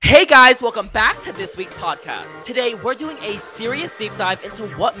Hey guys, welcome back to this week's podcast. Today, we're doing a serious deep dive into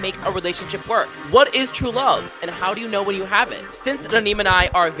what makes a relationship work. What is true love, and how do you know when you have it? Since Naneem and I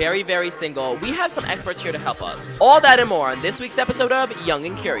are very, very single, we have some experts here to help us. All that and more on this week's episode of Young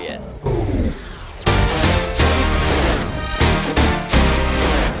and Curious.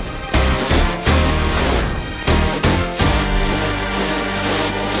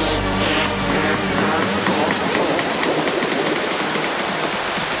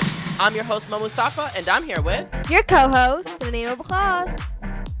 I'm your host, Mo Mustafa, and I'm here with... your co-host, Naneem Abbas.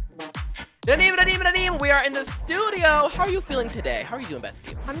 Naneem, we are in the studio. How are you feeling today? How are you doing,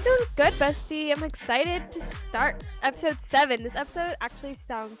 bestie? I'm doing good, bestie. I'm excited to start episode 7. This episode actually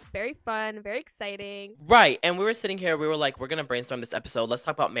sounds very fun, very exciting. Right, and we were sitting here, we were like, we're going to brainstorm this episode. Let's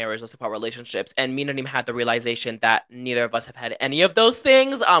talk about marriage, let's talk about relationships. And me and Naneem had the realization that neither of us have had any of those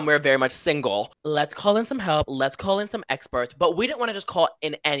things. We're very much single. Let's call in some help. Let's call in some experts. But we didn't want to just call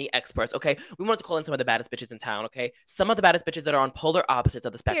in any experts, okay? We wanted to call in some of the baddest bitches in town, okay? Some of the baddest bitches that are on polar opposites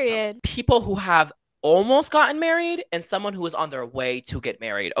of the spectrum. Period. People who have almost gotten married and someone who is on their way to get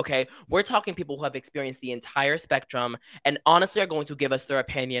married, okay? We're talking people who have experienced the entire spectrum and honestly are going to give us their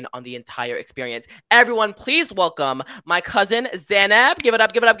opinion on the entire experience. Everyone, please welcome my cousin, Zainab. Give it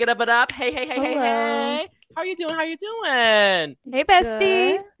up, give it up, give it up. Hey. How are you doing? Hey,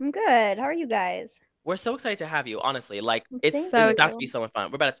 bestie. Good. I'm good. How are you guys? We're so excited to have you, honestly. Like, Thank it's you. about to be so much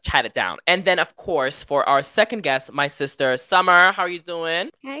fun. We're about to chat it down. And then, of course, for our second guest, my sister, Summer. How are you doing?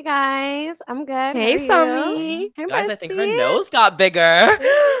 Hey guys, I'm good. Hey, How are you? Sammy. Hey, Guys, I think her bestie. nose got bigger.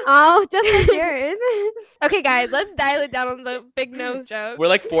 Oh, just like yours. Okay, guys, let's dial it down on the big nose joke. We're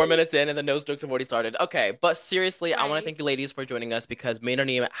like 4 minutes in and the nose jokes have already started. Okay, but seriously, I want to Right. thank you ladies for joining us because me and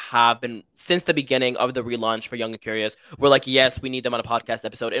Naneem have been, since the beginning of the relaunch for Young and Curious, we're like, yes, we need them on a podcast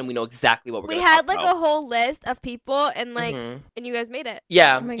episode and we know exactly what we're We going to had talk like about. a whole list of people and like, Mhm. and you guys made it.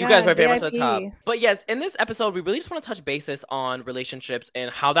 Yeah, Oh my you guys God, were very much at the top. VIP. But yes, in this episode, we really just want to touch basis on relationships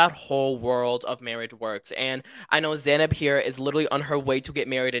and how that whole world of marriage works. And I know Zainab here is literally on her way to get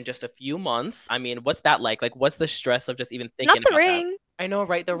married in just a few months. I mean, what's that like? Like, what's the stress of just even thinking Not the about that? ring. I know,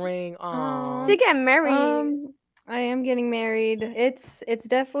 right? The ring. Aww. So you get married. I am getting married. It's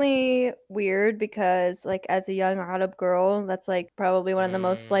definitely weird because like as a young Arab girl, that's like probably one of the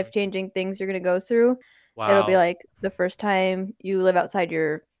most Mm. life-changing things you're gonna go through. Wow. It'll be like the first time you live outside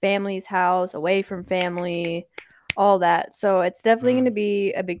your family's house, away from family, all that. So it's definitely going to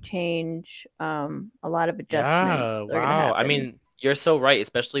be a big change. A lot of adjustments are going to wow. I happen. mean, you're so right,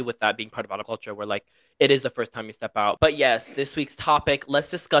 especially with that being part of our culture where like it is the first time you step out. But yes, this week's topic, let's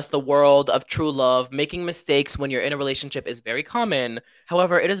discuss the world of true love. Making mistakes when you're in a relationship is very common.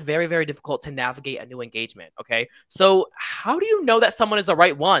 However, it is very, very difficult to navigate a new engagement. Okay, so how do you know that someone is the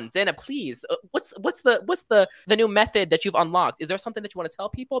right one? Zana, please, what's the new method that you've unlocked? Is there something that you want to tell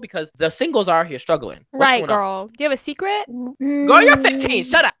people because the singles are here struggling? What's Right, going on? girl. Do you have a secret? Girl, you're 15.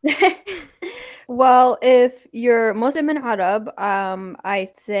 Shut up. Well, if you're Muslim and Arab,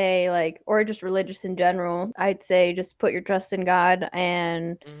 I'd say like, or just religious in general, I'd say just put your trust in God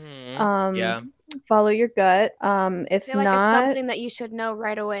and Mhm. Yeah. follow your gut. If I feel like not, it's something that you should know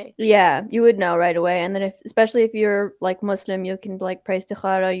right away. yeah, you would know right away. And then especially if you're like Muslim, you can like pray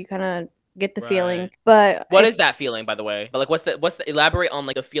istikhara, you kind of get the feeling. Right. But What if- is that feeling, by the way? But like, what's the elaborate on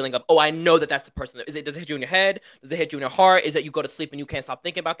like the feeling of, oh, I know that that's the person. Does it hit you in your head? Does it hit you in your heart? Is it you go to sleep and you can't stop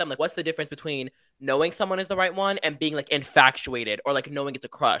thinking about them? Like, what's the difference between knowing someone is the right one and being like infatuated or like knowing it's a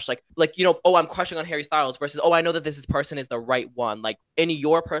crush? Like, you know, oh, I'm crushing on Harry Styles versus, oh, I know that this person is the right one. Like, in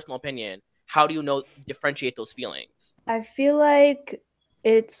your personal opinion, how do you differentiate those feelings? I feel like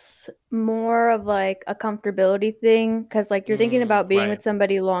it's more of like a comfortability thing because like you're thinking about being right. with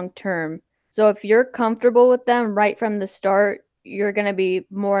somebody long term. So if you're comfortable with them right from the start, you're going to be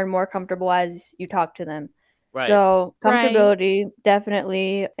more and more comfortable as you talk to them. Right. So Right. comfortability,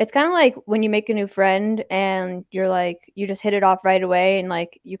 definitely. It's kind of like when you make a new friend and you're like, you just hit it off right away and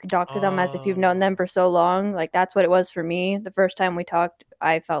like you can talk to them as if you've known them for so long. Like that's what it was for me. The first time we talked,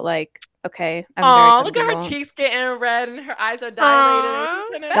 I felt like, okay, I'm Oh, very look at her comfortable. cheeks getting red and her eyes are dilated. Aw, She's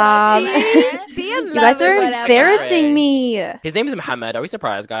trying to- Stop. She in You love guys is are whatever. embarrassing me. His name is Muhammad. Are we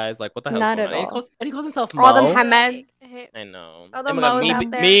surprised, guys? Like, what the hell? Not going at on? And he all. calls, and he calls himself All the Mo. Muhammad. I know. All the Oh my God, Mo's me, out be-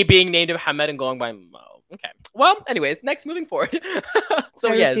 there. me being named Muhammad and going by Mo. Okay. Well, anyways, next, moving forward. So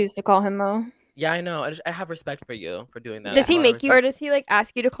I yes, refuse to call him Mo. Yeah, I know. I have respect for you for doing that. Does he A lot of make you, respect. or does he like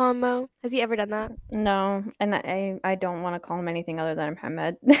ask you to call him Mo? Has he ever done that? No, and I don't want to call him anything other than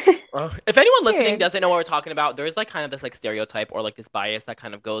Mohammed. If anyone listening Weird. doesn't know what we're talking about, there's like kind of this like stereotype or like this bias that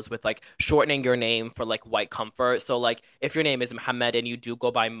kind of goes with like shortening your name for like white comfort. So like if your name is Muhammad and you do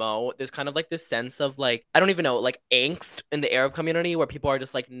go by Mo, there's kind of like this sense of like I don't even know like angst in the Arab community where people are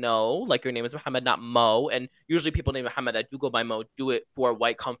just like no, like your name is Muhammad, not Mo. And usually people named Muhammad that do go by Mo do it for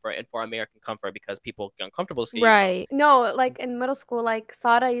white comfort and for American comfort because people get uncomfortable saying Mo. Right. No, like in middle school, like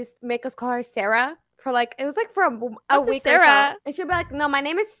Sada used to make us call her Sarah for like it was like for a What's a week or Sarah? so, and she'd be like, "No, my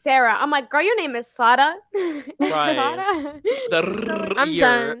name is Sarah." I'm like, "Girl, your name is Sada." Right. Sada. I'm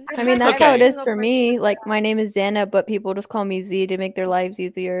done. I mean, that's how it Okay. is for me. Like, my name is Xana, but people just call me Z to make their lives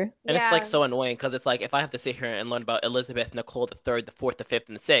easier. And it's like Yeah. so annoying because it's like if I have to sit here and learn about Elizabeth, Nicole, the third, the fourth, the fifth,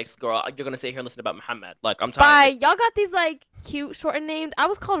 and the sixth, girl, you're gonna sit here and listen about Muhammad. Like I'm Bye. tired. Y'all got these like cute shortened names. I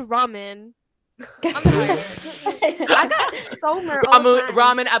was called Ramen. I got Somer all the time.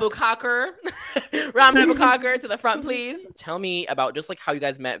 Ramen Abu Kakr. Ramen Abu Kakr to the front, please. Tell me about just like how you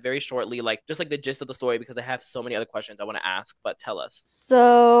guys met very shortly, like just like the gist of the story because I have so many other questions I want to ask, but tell us.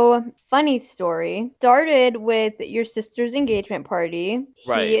 So, funny story. Started with your sister's engagement party.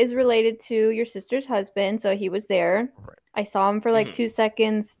 Right. He is related to your sister's husband, so he was there. Right. I saw him for like Mhm. 2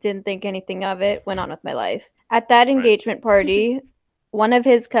 seconds, didn't think anything of it, went on with my life. At that engagement party, one of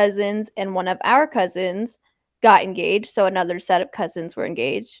his cousins and one of our cousins got engaged, so another set of cousins were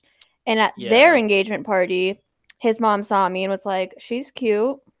engaged. And at their Yeah. engagement party, his mom saw me and was like, "She's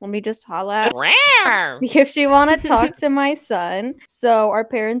cute. Let me just holla at Rawr. if she want to talk to my son." So our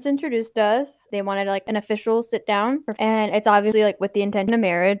parents introduced us. They wanted like an official sit down, and it's obviously like with the intention of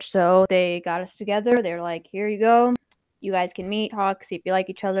marriage. So they got us together. They were like, "Here you go. You guys can meet, talk, see if you like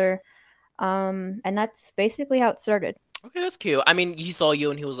each other." And that's basically how it started. Okay, that's cute. I mean, he saw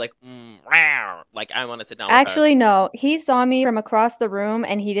you and he was like, rawr. Like I want to sit down with her. Actually, no. He saw me from across the room,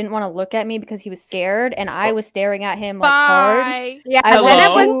 and he didn't want to look at me because he was scared, and I was staring at him like hard. Bye. Yeah, I Hello? Zena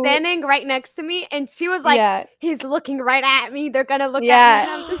was was- standing right next to me, and she was like, yeah. "He's looking right at me. They're gonna look Yeah. at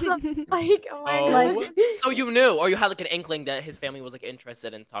me." And I'm just like, "Oh my Oh. god!" So you knew, or you had like an inkling that his family was like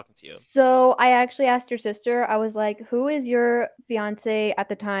interested in talking to you. So I actually asked your sister, I was like, "Who is your fiance at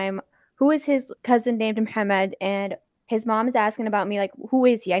the time? Who is his cousin named Muhammad?" And his mom is asking about me, like, "Who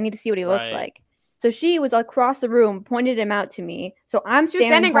is he? I need to see what he looks Right. like." So she was across the room, pointed him out to me. So I'm She was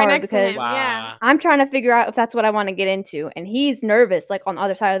standing standing right hard next to because him. Yeah. I'm trying to figure out if that's what I want to get into. And he's nervous, like on the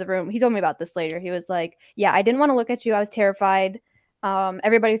other side of the room. He told me about this later. He was like, "Yeah, I didn't want to look at you. I was terrified.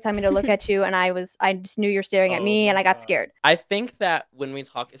 Everybody was telling me to look at you, and I just knew you're staring at Oh me, and my I got God. scared." I think that when we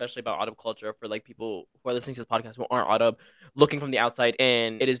talk, especially about Arab culture, for like people who are listening to this podcast who aren't Arab, looking from the outside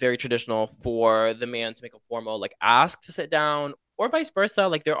in, it is very traditional for the man to make a formal like ask to sit down, or vice versa.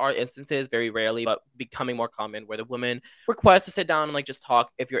 Like there are instances, very rarely, but becoming more common, where the woman requests to sit down and like just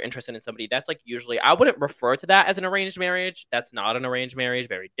talk if you're interested in somebody. That's like usually I wouldn't refer to that as an arranged marriage. That's not an arranged marriage.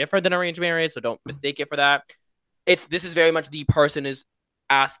 Very different than arranged marriage. So don't mistake it for that. This is very much the person is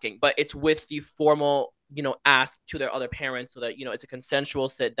asking, but it's with the formal, ask to their other parents so that, it's a consensual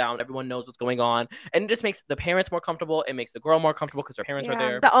sit down. Everyone knows what's going on. And it just makes the parents more comfortable. It makes the girl more comfortable because her parents are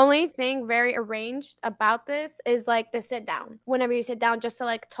there. The only thing very arranged about this is like the sit down. Whenever you sit down, just to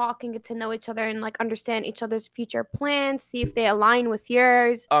like talk and get to know each other and like understand each other's future plans, see if they align with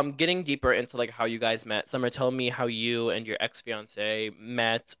yours. Getting deeper into like how you guys met. Summer, tell me how you and your ex-fiance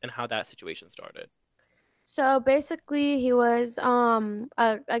met and how that situation started. So basically, he was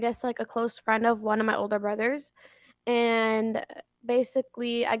I guess like a close friend of one of my older brothers, and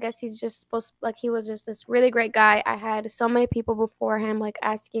basically, I guess he's just supposed like he was just this really great guy. I had so many people before him like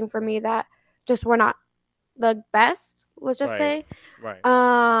asking for me that just were not the best. Let's just say. Right.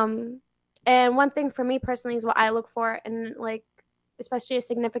 And one thing for me personally is what I look for, and like especially a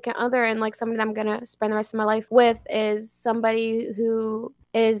significant other and like somebody that I'm gonna spend the rest of my life with is somebody who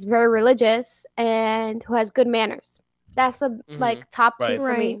is very religious and who has good manners. That's the like top two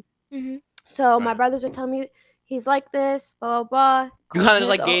for me. Mm-hmm. So my Right. brothers would tell me he's like this, blah blah blah. You kind of just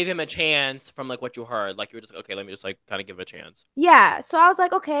like So- gave him a chance from like what you heard. Like you were just like, okay, let me just like kind of give him a chance. Yeah, so I was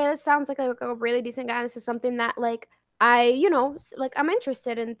like, okay, this sounds like a really decent guy. This is something that like I, like I'm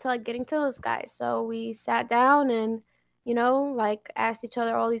interested in to like getting to know this guy. So we sat down and like asked each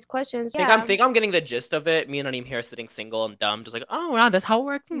other all these questions. I think I'm getting the gist of it. Me and Anim here sitting single and dumb, just like, oh wow, that's how it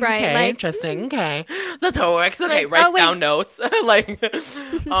works. Right, Okay, like- interesting. Okay, that's how it works. Okay, Like, writes oh, wait. down notes. Like,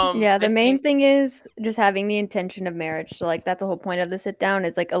 Yeah, the I main think- thing is just having the intention of marriage. So like that's the whole point of the sit down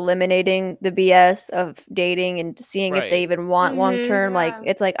is like eliminating the BS of dating and seeing if Right. they even want long Mhm. term. Like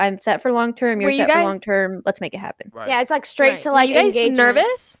Yeah. it's like I'm set for long term, you're Were you set for guys- long term. Let's make it happen. Right. Yeah, it's like straight Right. to Were like you guys engagement.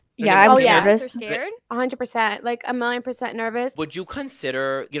 nervous? Yeah, I Oh, was yeah. nervous. Or scared? 100%, like 1,000,000% nervous. Would you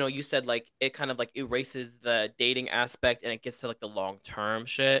consider, you said like it kind of like erases the dating aspect and it gets to like the long term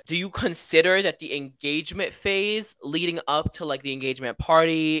shit. Do you consider that the engagement phase leading up to like the engagement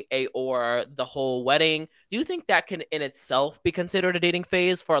party or the whole wedding, do you think that can in itself be considered a dating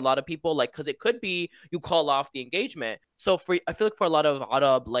phase for a lot of people? Like, because it could be you call off the engagement. So I feel like for a lot of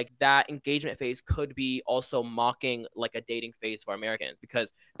Arab, like that engagement phase could be also mocking like a dating phase for Americans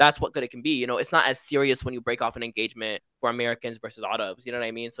because that's what good it can be. It's not as serious when you break off an engagement for Americans versus Arabs. You know what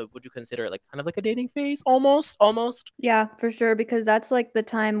I mean? So would you consider it like kind of like a dating phase almost? Yeah, for sure, because that's like the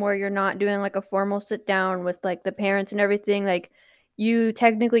time where you're not doing like a formal sit down with like the parents and everything. Like you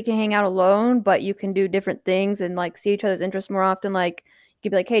technically can hang out alone, but you can do different things and like see each other's interests more often. Like you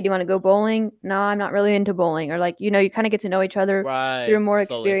could be like, hey, do you want to go bowling? No, I'm not really into bowling. Or like, you kind of get to know each other Right. through more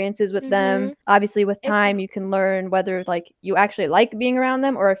Slowly. experiences with them. Obviously, with time, you can learn whether like you actually like being around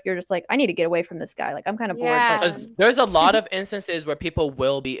them or if you're just like, I need to get away from this guy. Like I'm kind of bored. Yeah. But Because there's a lot of instances where people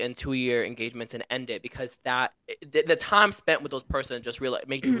will be in 2-year engagements and end it because the time spent with those person just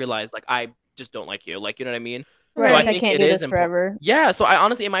make you realize like I just don't like you. Like, you know what I mean? right, So like, I I think can't it do is this forever. Yeah, so I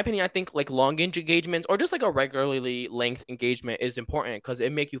honestly, in my opinion, I think like long engagements or just like a regularly length engagement is important because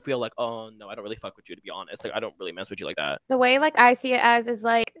it make you feel like, oh no, I don't really fuck with you, to be honest. Like I don't really mess with you like that. The way like I see it as is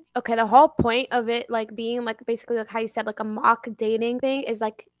like, okay, the whole point of it like being like basically like how you said like a mock dating thing is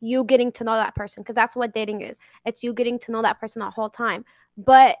like you getting to know that person because that's what dating is. It's you getting to know that person the whole time.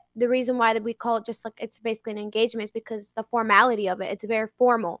 But the reason why that we call it just like it's basically an engagement is because the formality of it. It's very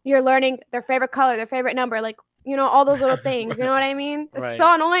formal. You're learning their favorite color, their favorite number, like all those little things. You know what I mean? It's Right.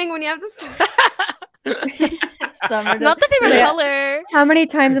 so annoying when you have to. Summer Not the favorite Yeah. color. How many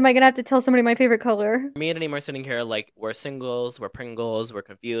times am I gonna have to tell somebody my favorite color? Me and Anim are sitting here like we're singles, we're Pringles, we're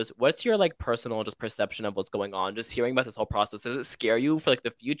confused. What's your like personal just perception of what's going on? Just hearing about this whole process, does it scare you for like the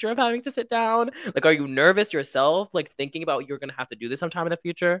future of having to sit down? Like, are you nervous yourself? Like thinking about you're gonna have to do this sometime in the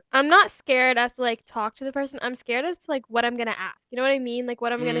future? I'm not scared as to like talk to the person. I'm scared as to like what I'm gonna ask. You know what I mean? Like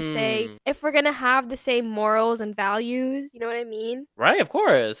what I'm gonna say. If we're gonna have the same morals and values. You know what I mean? Right, of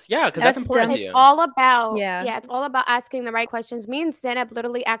course. Yeah, because that's That's important to It's you. all about Yeah. it's all about asking the right questions. Me and Zainab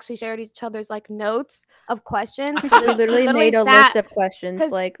literally actually shared each other's like notes of questions. 'cause We it's literally made a sat- list of questions.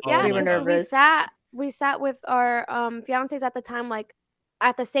 'cause- Like Oh we my were God. nervous. we sat with our fiancés at the time like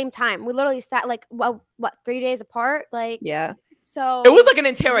at the same time. We literally sat like what 3 days apart, like Yeah. so It was like an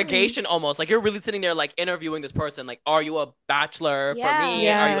interrogation almost. Like you're really sitting there like interviewing this person. Like, are you a bachelor for me?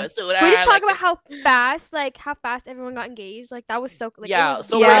 Yeah. Are you a student? Can we just talk Like, about how fast everyone got engaged? Like that was so like, it yeah, was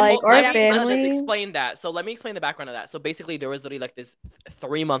so Yeah, we're- like, our let's just family- explain that. So let me explain the background of that. So basically there was literally like this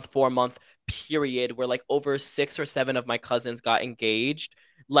 3-month, 4-month period where like over 6 or 7 of my cousins got engaged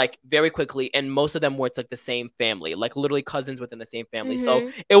like very quickly, and most of them were like the same family, like literally cousins within the same family.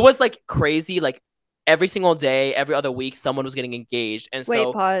 So it was like crazy, like every single day, every other week, someone was getting engaged. And Wait,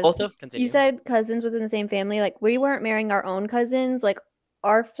 so pause. both of continue. You said cousins within the same family. Like we weren't marrying our own cousins. Like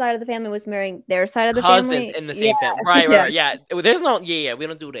our side of the family was marrying their side of the cousins family. in the same family. Right, Yeah. right, yeah. There's no, yeah, we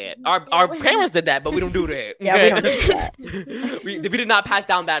don't do that. Our parents did that, but we don't do that. Yeah, we don't do that. we did not pass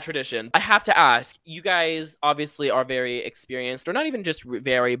down that tradition. I have to ask, you guys obviously are very experienced, or not even just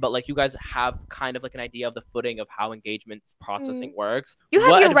very, but like you guys have kind of like an idea of the footing of how engagement processing works. You have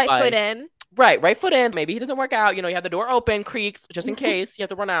What your right advice- foot in. Right foot in. Maybe he doesn't work out. You have the door open, creaks, just in case you have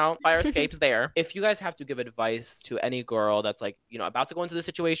to run out. Fire escape's there. If you guys have to give advice to any girl that's like, about to go into the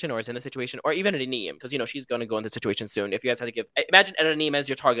situation or is in the situation, or even an Anim, because she's going to go into the situation soon. If you guys had to give, imagine an Anim as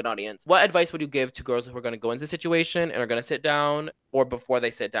your target audience. What advice would you give to girls who are going to go into the situation and are going to sit down, or before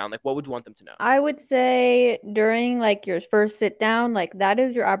they sit down? Like, what would you want them to know? I would say during like your first sit down, like that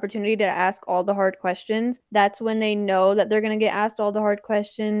is your opportunity to ask all the hard questions. That's when they know that they're gonna get asked all the hard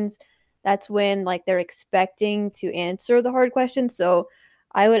questions. That's when like they're expecting to answer the hard questions. So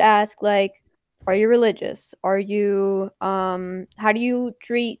I would ask like, are you religious? Are you how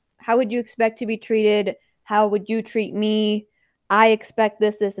would you expect to be treated? How would you treat me? I expect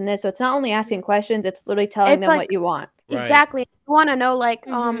this, this, and this. So it's not only asking questions, it's literally telling It's them like- what you want. Right. Exactly. You want to know like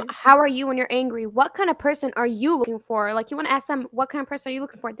Mhm. how are you when you're angry? What kind of person are you looking for? Like you want to ask them what kind of person are you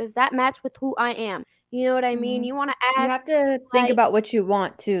looking for? Does that match with who I am? You know what I mean? Mhm. You want to You ask have to think like- about what you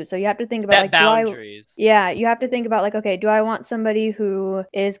want too. So you have to think about Set like, do I boundaries. Yeah, you have to think about like, okay, do I want somebody who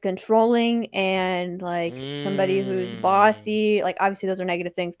is controlling and like somebody who's bossy? Like obviously those are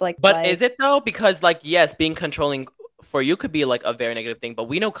negative things, but like But is it though? Because like, yes, being controlling for you could be like a very negative thing, but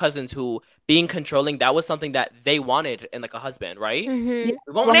we know cousins who being controlling, that was something that they wanted in like a husband, right? Mm-hmm. We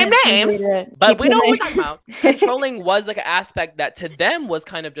won't name names, but we know what we're talking about. Controlling was like an aspect that to them was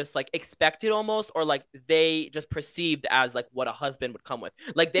kind of just like expected almost, or like they just perceived as like what a husband would come with.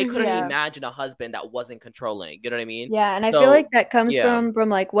 Like they couldn't imagine a husband that wasn't controlling. You know what I mean? Yeah, and I feel like that comes from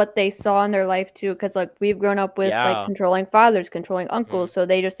like what they saw in their life too, because like we've grown up with like controlling fathers, controlling uncles, so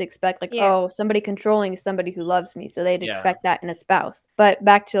they just expect like, oh, somebody controlling is somebody who loves me, so they'd expect that in a spouse. But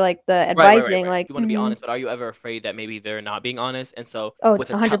back to like the advising, like you want to be honest, but are you ever afraid that maybe they're not being honest, and so with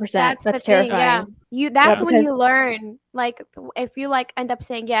 100%, that's terrifying. That's when you learn, like if you like end up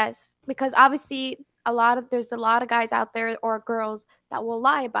saying yes, because obviously there's a lot of guys out there or girls that will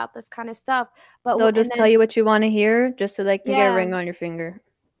lie about this kind of stuff, but they'll just tell you what you want to hear just so they can get a ring on your finger.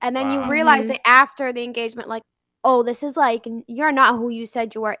 And then you realize it after the engagement, like, oh, this is like, you're not who you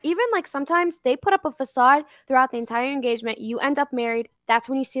said you were. Even like sometimes they put up a facade throughout the entire engagement. You end up married. That's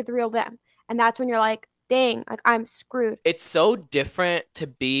when you see the real them. And that's when you're like, dang, like I'm screwed. It's so different to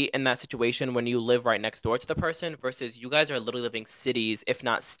be in that situation when you live right next door to the person versus you guys are literally living cities, if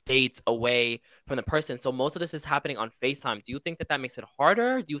not states, away from the person. So most of this is happening on FaceTime. Do you think that that makes it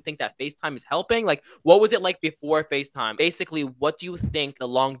harder? Do you think that FaceTime is helping? Like, what was it like before FaceTime? Basically, what do you think the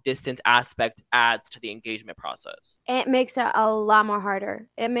long distance aspect adds to the engagement process? It makes it a lot more harder.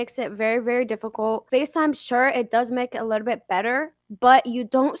 It makes it very, very difficult. FaceTime, sure, it does make it a little bit better, but you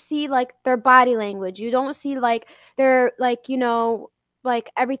don't see like their body language. You don't see like their like, you know, like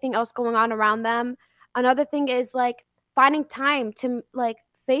everything else going on around them. Another thing is like finding time to like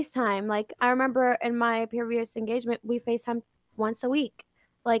FaceTime. Like I remember in my previous engagement, we FaceTime once a week.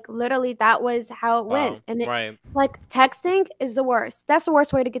 Like literally that was how it went. And like texting is the worst. That's the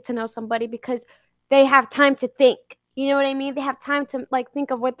worst way to get to know somebody because they have time to think. You know what I mean? They have time to like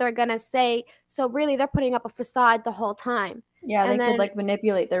think of what they're gonna say. So really they're putting up a facade the whole time. Yeah, they could like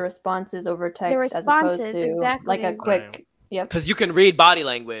manipulate their responses over text as opposed to like a quick because you can read body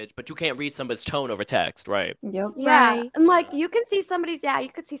language, but you can't read somebody's tone over text, right? Yep. Yeah. And like you can see somebody's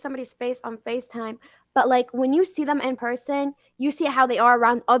face on FaceTime, but like when you see them in person, you see how they are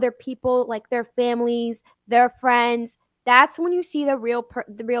around other people, like their families, their friends. That's when you see the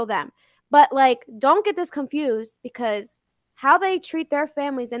real them. But like don't get this confused because how they treat their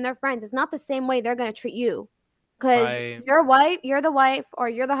families and their friends is not the same way they're going to treat you. Because you're the wife or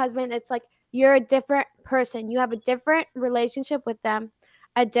you're the husband. It's like you're a different person. You have a different relationship with them,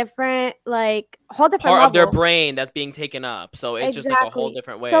 a different like whole different part level of their brain that's being taken up. So it's just like a whole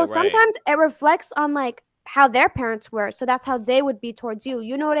different way. So sometimes it reflects on like how their parents were. So that's how they would be towards you.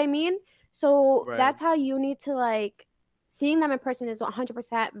 You know what I mean? So that's how you need to like seeing them in person is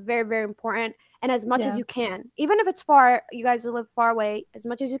 100% very, very important. And as much as you can, even if it's far, you guys live far away, as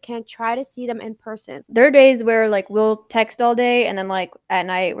much as you can, try to see them in person. There are days where like we'll text all day and then like at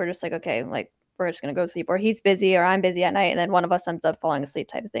night we're just like, okay, like we're just going to go sleep, or he's busy or I'm busy at night and then one of us ends up falling asleep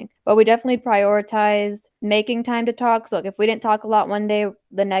type of thing. But we definitely prioritize making time to talk. So like if we didn't talk a lot one day,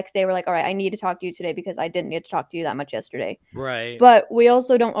 the next day we're like, all right, I need to talk to you today because I didn't get to talk to you that much yesterday. Right. But we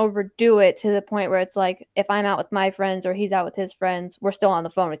also don't overdo it to the point where it's like if I'm out with my friends or he's out with his friends, we're still on the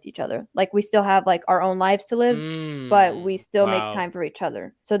phone with each other. Like we still have like our own lives to live, but we still make time for each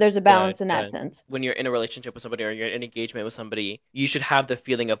other. So there's a balance in that sense. When you're in a relationship with somebody or you're in an engagement with somebody, you should have the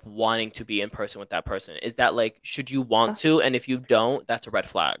feeling of wanting to be in person with that person. Is that like, should you want to? And if you don't, that's a red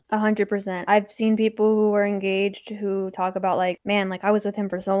flag. 100%. I've seen people who are engaged who talk about like, man, like I was with him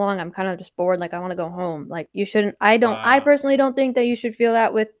for so long, I'm kind of just bored, like I want to go home. Like you shouldn't, I personally don't think that you should feel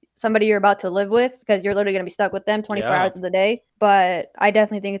that with somebody you're about to live with because you're literally going to be stuck with them 24 hours of the day. But I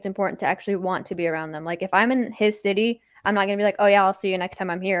definitely think it's important to actually want to be around them. Like if I'm in his city, I'm not going to be like, oh yeah, I'll see you next time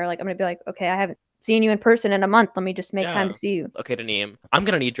I'm here. Like I'm going to be like, okay, I haven't seen you in person in a month. Let me just make time to see you. Okay, Daneem, I'm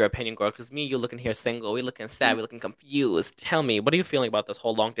going to need your opinion, girl, because me, you looking here single, we looking sad, we looking confused. Tell me, what are you feeling about this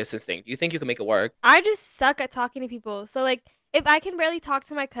whole long distance thing? Do you think you can make it work? I just suck at talking to people. So like if I can barely talk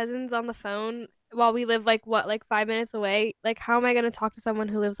to my cousins on the phone while we live like 5 minutes away, like how am I going to talk to someone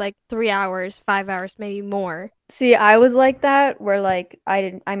who lives like 3 hours, 5 hours, maybe more? See, I was like that where like I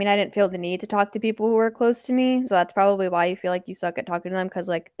didn't feel the need to talk to people who were close to me. So that's probably why you feel like you suck at talking to them because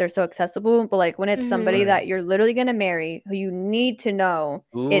like they're so accessible. But like when it's somebody that you're literally going to marry who you need to know,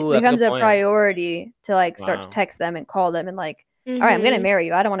 it becomes a priority to like start to text them and call them and like All right, I'm gonna Mhm. marry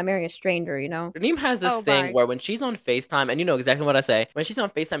you. I don't want to marry a stranger, you know? Reem has this Oh, thing bye. where when she's on FaceTime, and you know exactly what I say, when she's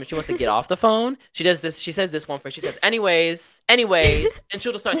on FaceTime and she wants to get off the phone, she does this. She says this one phrase. She says, anyways, and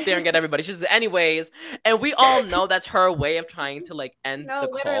she'll just start staring at everybody. She says, anyways. And we all know that's her way of trying to like end No, the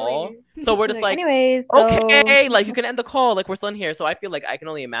call. literally. So we're She's just like, like, anyways, so okay, like you can end the call, like we're still in here. So I feel like I can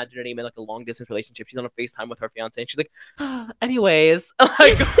only imagine Reem in like a long distance relationship. She's on a FaceTime with her fiance, and she's like, anyways,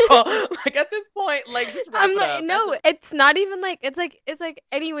 like, girl, like at this point, like just wrap I'm it like, up. no, it's not even like it's like.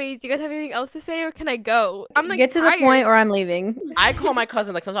 Anyways, you guys have anything else to say, or can I go? I'm like get to tired. the point or I'm leaving. I call my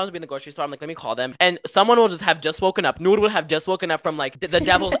cousin, like sometimes we'll be in the grocery store. I'm like, let me call them. And someone will just have just woken up. Noor will have just woken up from like the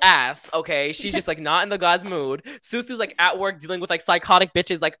devil's ass. Okay. She's just like not in the God's mood. Susu's like at work dealing with like psychotic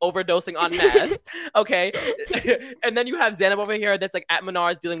bitches like overdosing on meth. Okay. And then you have Zainab over here that's like at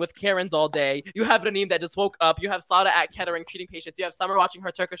Menards dealing with Karens all day. You have Raneem that just woke up. You have Sada at Kettering treating patients. You have Summer watching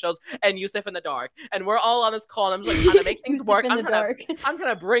her Turkish shows and Yusuf in the dark. And we're all on this call. And I'm just like trying to make things Yusuf work. in the dark. I'm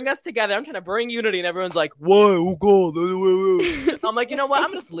trying to bring us together. I'm trying to bring unity. And everyone's like, why? Who called? I'm like, you know what? I'm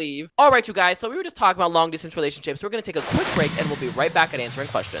gonna just leave. All right, you guys. So we were just talking about long distance relationships. We're gonna take a quick break and we'll be right back at answering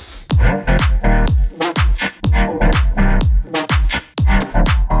questions.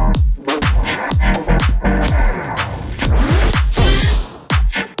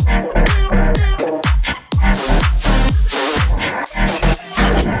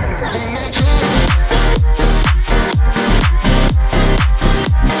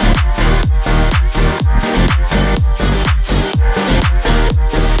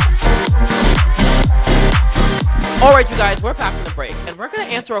 All right, you guys, we're back from the break, and we're going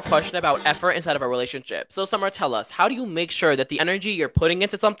to answer a question about effort inside of a relationship. So, Summer, tell us, how do you make sure that the energy you're putting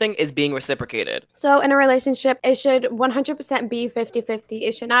into something is being reciprocated? So in a relationship, it should 100% be 50-50.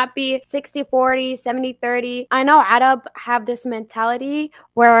 It should not be 60-40, 70-30. I know Arab have this mentality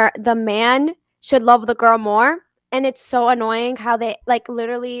where the man should love the girl more. And it's so annoying how they like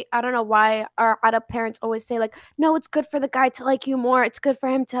literally, I don't know why our Arab parents always say like, no, it's good for the guy to like you more. It's good for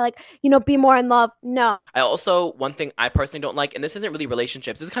him to like, be more in love. No. I also, one thing I personally don't like, and this isn't really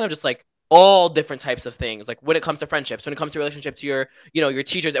relationships, this is kind of just like all different types of things. Like when it comes to friendships, when it comes to relationships, your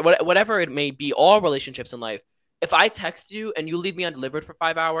teachers, whatever it may be, all relationships in life. If I text you and you leave me undelivered for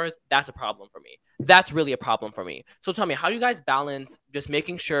 5 hours, that's a problem for me. That's really a problem for me. So tell me, how do you guys balance just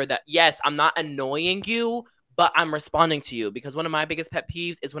making sure that, yes, I'm not annoying you, but I'm responding to you? Because one of my biggest pet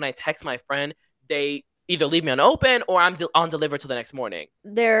peeves is when I text my friend, they either leave me unopened or I'm undelivered till the next morning.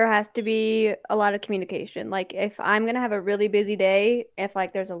 There has to be a lot of communication. Like if I'm gonna have a really busy day, if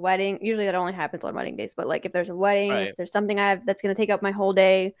like there's a wedding, usually that only happens on wedding days, but like if there's a wedding, Right. if there's something I have that's gonna take up my whole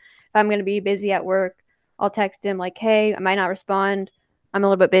day, if I'm gonna be busy at work, I'll text him like, hey, I might not respond. I'm a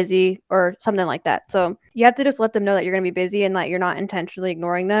little bit busy or something like that. So you have to just let them know that you're going to be busy and that you're not intentionally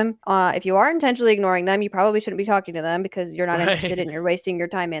ignoring them. If you are intentionally ignoring them, you probably shouldn't be talking to them because you're not Right. interested and you're wasting your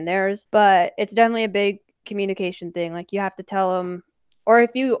time and theirs. But it's definitely a big communication thing. Like you have to tell them, or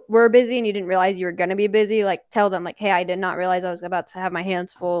if you were busy and you didn't realize you were going to be busy, like tell them like, hey, I did not realize I was about to have my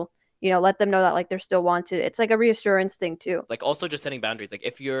hands full. Let them know that like they're still wanted. It's like a reassurance thing too. Like also just setting boundaries. Like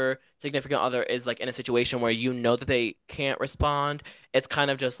if your significant other is like in a situation where you know that they can't respond, it's kind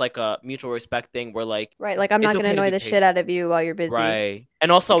of just like a mutual respect thing where like, right, like I'm not it's going okay to to annoy be the shit patient. out of you while you're busy. Right.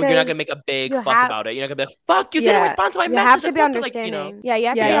 And also you're not Because gonna make a big you fuss have- about it. You're not gonna be like, fuck, you didn't Yeah. respond to my You message. have to be Fuck you," understanding. Yeah, you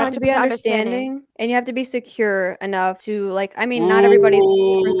have Yeah, to you be have to be 100% understanding and you have to be secure enough to like, I mean, not everybody's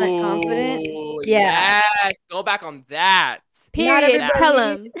 100% confident. Ooh, Yeah. Yes. Go back on that. Period. Tell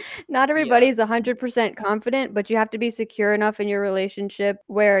everybody- him. Not everybody's 100% confident, but you have to be secure enough in your relationship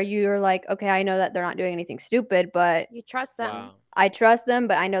where you're like, okay, I know that they're not doing anything stupid, but You trust them. Wow. I trust them,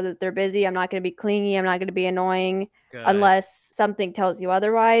 but I know that they're busy. I'm not going to be clingy. I'm not going to be annoying Good. unless something tells you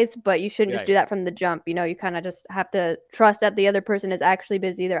otherwise. But you shouldn't just Right. do that from the jump. You kind of just have to trust that the other person is actually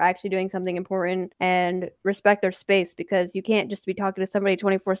busy. They're actually doing something important and respect their space because you can't just be talking to somebody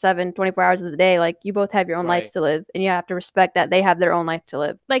 24/7, 24 hours of the day. Like you both have your own lives Right. to live and you have to respect that they have their own life to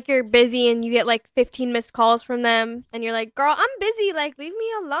live. Like you're busy and you get like 15 missed calls from them, and you're like, "Girl, I'm busy. Like, leave me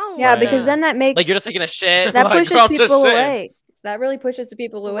alone." Yeah, because Right. then that makes Like you're just taking a shit. that like, pushes girl, I'm just people shitting. away. That really pushes the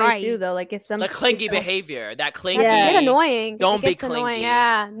people away too, Right. though. Like if some The clingy people- behavior. That clingy. Yeah. It's annoying. Don't It be gets annoying. clingy.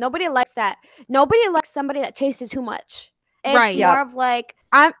 Yeah, nobody likes that. Nobody likes somebody that chases too much. It's Right. more Yep. of like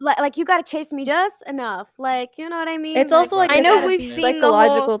I'm like you gotta chase me just enough. Like you know what I mean? It's also like I a know kind of we've seen the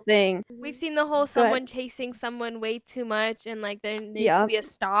psychological thing. We've seen the whole ahead. someone chasing someone way too much, and like there needs to Yep. be a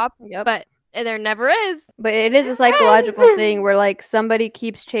stop, Yep. but there never is. But it is a psychological thing where like somebody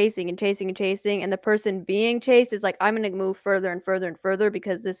keeps chasing and chasing and chasing, and the person being chased is like, I'm gonna move further and further and further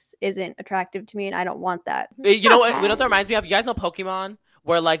because this isn't attractive to me and I don't want that. You know what that reminds me of? You guys know Pokemon?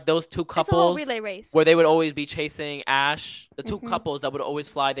 where like those two It's a whole couples relay race. where they would always be chasing Ash. The two Mhm. couples that would always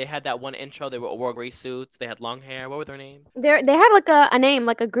fly. They had that one intro. They wore gray suits. They had long hair. What were their names? They had like a name,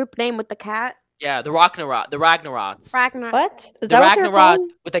 like a group name with the cat. Yeah, the Ragnaroks. Ragnar. What? Is The that what they're Ragnaroks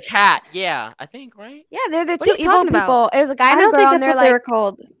called? with the cat. Yeah, I think, right? Yeah, they're What are two you evil talking about? people. It was a guy I and a don't girl, think and that's they're what they were like,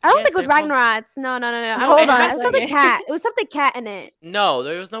 called. I don't Yes, think it was they're called- Ragnaroks. No. No, Hold it on a It was something second. cat. It was something cat in it. No,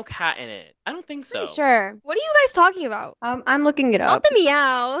 there was no cat in it. I don't think so. Pretty sure. What are you guys talking about? I'm looking it Not up. the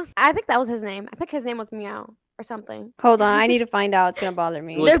meow. I think that was his name. I think his name was Meow or something. Hold on, I need to find out. It's gonna bother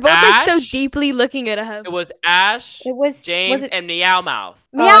me. It was They're both like so Ash. deeply looking at him. It was Ash, It was James, Was it, and Meowmouth.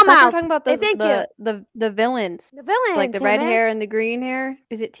 oh, I Meow thought you were Mouth. talking about Hey, the thank the villains, The villain. like the red hair and the green hair.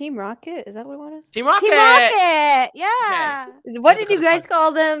 Is it Team Rocket? Is that what it was? Team Rocket. Team Rocket. Yeah. What have did to you cut this guys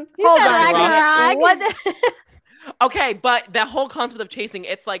call them? You Hold said on. Ragnarok. What? The- Okay, but that whole concept of chasing,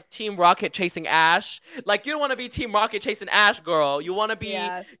 it's like Team Rocket chasing Ash. Like, you don't want to be Team Rocket chasing Ash, girl. You want to be,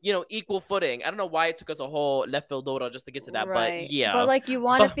 Yeah. equal footing. I don't know why it took us a whole left field order just to get to that, Right. but yeah. But like you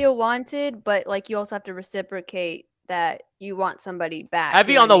want to But- feel wanted, but like you also have to reciprocate that you want somebody back.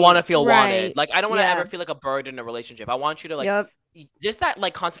 Heavy you know on the what I want to mean? feel Right. wanted. Like, I don't want to Yeah. ever feel like a burden in a relationship. I want you to, like, Yep. just that,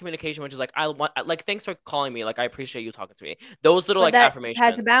 like, constant communication, which is like, I want, like, thanks for calling me. Like, I appreciate you talking to me. Those little, But like, that affirmations.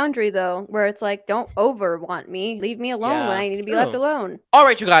 has a boundary though, where it's like, don't over want me. Leave me alone Yeah, when I need to be left true. alone. All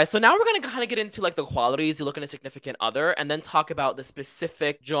right, you guys. So now we're going to kind of get into like the qualities you look in a significant other and then talk about the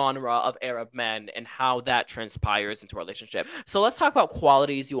specific genre of Arab men and how that transpires into a relationship. So let's talk about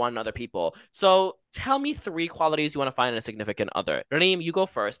qualities you want in other people. So tell me 3 qualities you want to find in a significant other. Raneem, you go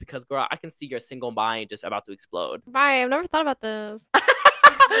first because, girl, I can see your single mind just about to explode. Bye. I've never thought about this.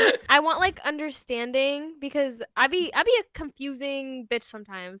 I want like understanding because I be a confusing bitch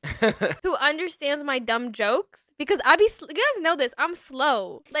sometimes who understands my dumb jokes because you guys know this. I'm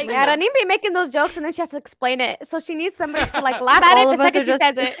slow. Like Yeah, Rani be making those jokes and then she has to explain it. So she needs somebody to like laugh at All it of the us second are she just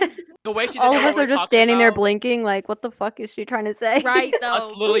says it. The way she all didn't of know us what are we're just talking standing there about. blinking, like, what the fuck is she trying to say? right though.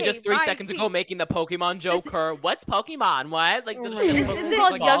 Us literally Okay, just 3 right, seconds see, ago making the Pokemon joke her. What's Pokemon? What? Like, Oh this my shit God. is This supposed is to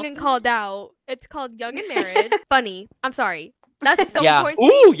called be Young like- and Called Out. It's called Young and Married. Funny. I'm sorry. That's so yeah. important. to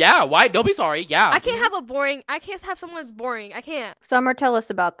me. Ooh, yeah. Why? Don't be sorry. Yeah. I can't have someone that's boring. I can't. Summer, tell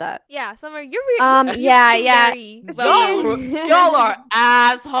us about that. Yeah, Summer, you're Yeah, yeah. very Y'all, well- y'all are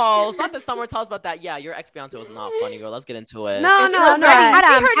assholes. Not that someone tells about that. Yeah, your ex fiance was not funny, girl. Let's get into it. No, It's no, not no. that.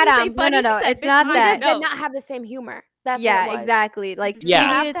 She heard me say Adam. funny, No, she no, said, it's "Bitch, not I that. did Did No. not have the same humor. That's what Yeah, it was. exactly. Like Yeah. you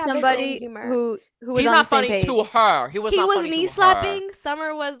You have needed to have the same somebody humor. who was He's on not the same funny page. to her. He was He not was funny to knee her. slapping.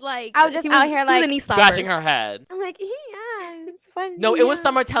 Summer was like I was just he out was, here, he was like, a knee slapper. Scratching her head. I'm like, yeah, it's funny. No, it was yeah.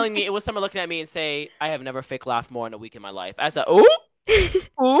 Summer telling me. It was Summer looking at me and say, "I have never fake laughed more in a week in my life." I said, "Ooh,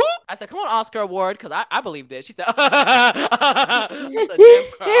 ooh." I said, "Come on, Oscar award," because I believed it. She said, "The damn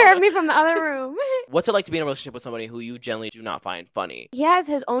He crowd." heard me from the other room. What's it like to be in a relationship with somebody who you generally do not find funny? He has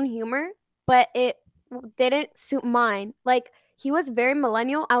his own humor, but it didn't suit mine. Like, he was very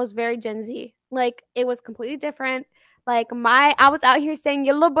millennial. I was very Gen Z. Like, it was completely different. Like, I was out here saying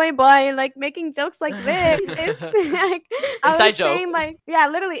yellow boy boy, like making jokes like this. It's like I Inside was joke. saying, like, yeah,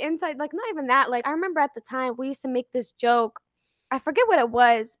 literally inside, like, not even that. Like, I remember at the time we used to make this joke. I forget what it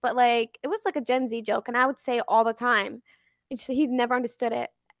was, but like it was like a Gen Z joke, and I would say it all the time. He never understood it.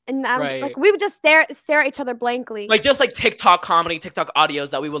 And I was Right. like, we would just stare at each other blankly. Like just like TikTok comedy, TikTok audios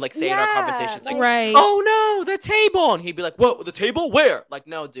that we would like say in our Yeah, conversations. Like, like- Right. "Oh no, the table," and he'd be like, "What? The table? Where?" Like,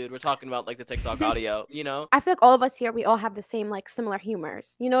 no, dude, we're talking about like the TikTok audio. You know? I feel like all of us here, we all have the same like similar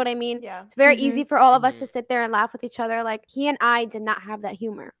humors. You know what I mean? Yeah. It's very Mhm. easy for all of us Mhm. to sit there and laugh with each other. Like he and I did not have that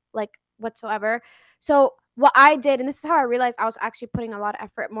humor, like whatsoever. So what I did, and this is how I realized I was actually putting a lot of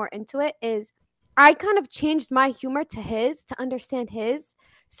effort more into it, is I kind of changed my humor to his to understand his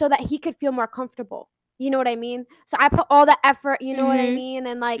so that he could feel more comfortable. You know what I mean? So I put all the effort, you know what I Mhm. mean?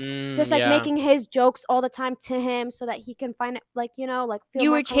 And like Mm, like yeah. making his jokes all the time to him so that he can find it like, you know, like feel You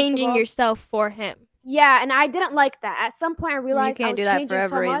more were changing comfortable. yourself for him. Yeah, and I didn't like that. At some point I And realized you I can't was do that changing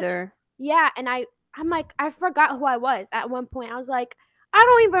forever so much. either. Yeah, and I'm like I forgot who I was at one point. I was like, I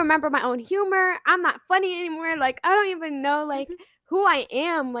don't even remember my own humor. I'm not funny anymore. Like I don't even know like who I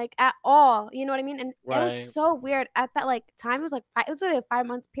am like at all. You know what I mean? And it Right. was so weird at that like time. It was like it was really a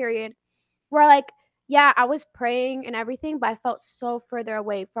 5-month period where like yeah, I was praying and everything, but I felt so further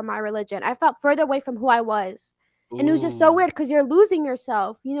away from my religion. I felt further away from who I was. And it was just so Ooh. weird because you're losing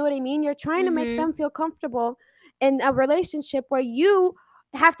yourself. You know what I mean? You're trying to make Mhm. them feel comfortable in a relationship where you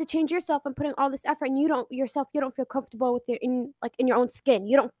have to change yourself and putting all this effort and you don't feel comfortable with in your own skin.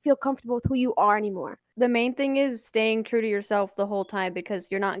 You don't feel comfortable with who you are anymore. The main thing is staying true to yourself the whole time, because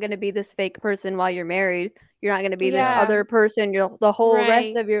you're not going to be this fake person while you're married. You're not going to be this Yeah. other person the whole rest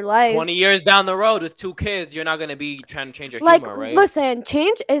Right. of your life. 20 years down the road with 2 kids, you're not going to be trying to change your Like, humor, right? listen,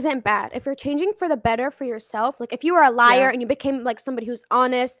 change isn't bad. If you're changing for the better for yourself, like if you were a liar Yeah. and you became like somebody who's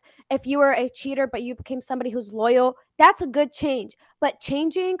honest, if you were a cheater but you became somebody who's loyal, that's a good change. But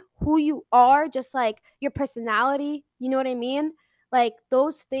changing who you are, just like your personality, you know what I mean? Like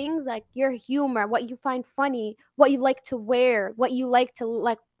those things, like your humor, what you find funny, what you like to wear, what you like to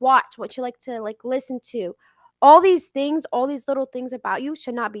like watch, what you like to like listen to. All these things, all these little things about you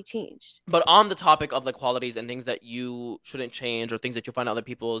should not be changed. But on the topic of like qualities and things that you shouldn't change or things that you find in other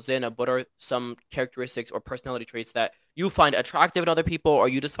people, Zainab, what are some characteristics or personality traits that you find attractive in other people, or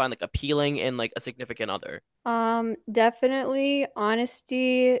you just find like appealing in like a significant other? Definitely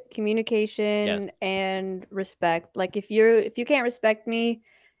honesty, communication, Yes. and respect. Like if you can't respect me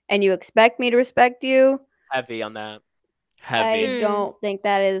and you expect me to respect you, Heavy on that. I Heavy. Mm. don't think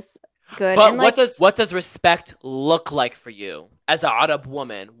that is good. But And like what does respect look like for you as an Arab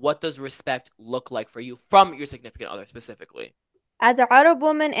woman? What does respect look like for you from your significant other specifically? as a Arab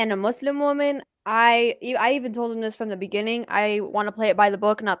woman and a Muslim woman, I even told him this from the beginning. I want to play it by the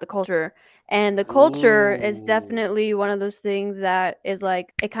book, not the culture. And the culture is Ooh. definitely one of those things that is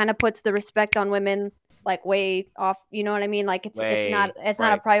like, it kind of puts the respect on women like way off. You know what I mean? Like it's not a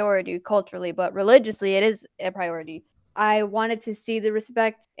right. priority culturally, but religiously it is a priority. I wanted to see the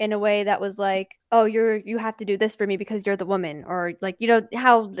respect in a way that was like, oh, you have to do this for me because you're the woman, or like, you know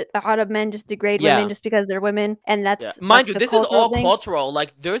how the Arab men just degrade Yeah. women just because they're women, and Yeah. that's Mind like you, the this is cultural all thing. cultural.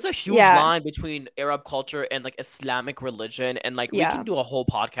 Like, there's a huge Yeah. line between Arab culture and like Islamic religion, and like we Yeah. can do a whole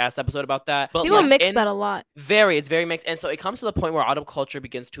podcast episode about that. But People like, mix that a lot. it's very mixed, and so it comes to the point where Arab culture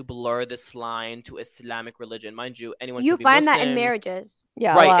begins to blur this line to Islamic religion. Mind you, anyone You can be find that in Muslim. marriages.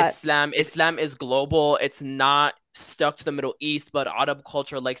 Yeah, a Right, lot. Islam is global. It's not stuck to the Middle East, but Arab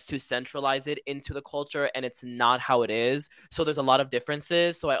culture likes to centralize it into the culture, and it's not how it is. So there's a lot of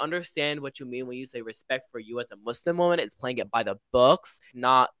differences. So I understand what you mean when you say respect for you as a Muslim woman. It's playing it by the books,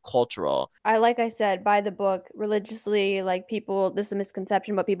 not cultural. Like I said, by the book, religiously, like people, this is a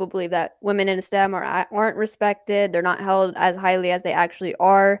misconception, but people believe that women in Islam aren't respected. They're not held as highly as they actually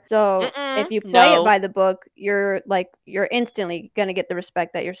are. So if you play no. it by the book, you're instantly gonna get the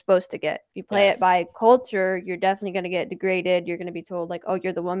respect that you're supposed to get. If you play it by culture, you're definitely gonna get degraded. You're gonna be told like, oh,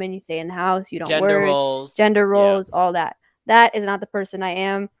 you're the woman, you stay in the house, you don't Gender work, roles. gender Yeah. roles, all that. That is not the person I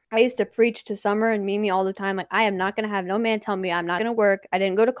am. I used to preach to Summer and Mimi all the time, like, I am not going to have no man tell me I'm not going to work. I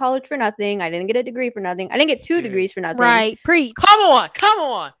didn't go to college for nothing. I didn't get a degree for nothing. I didn't get 2 Yeah. degrees for nothing. Right. Preach. Come on.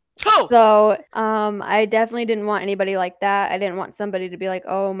 2. So, I definitely didn't want anybody like that. I didn't want somebody to be like,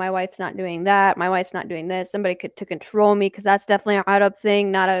 oh, my wife's not doing that. My wife's not doing this. Somebody to control me, because that's definitely an Arab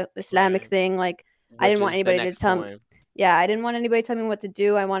thing, not a Islamic Right. thing. Like, I didn't want anybody to tell me. Yeah, I didn't want anybody to tell me what to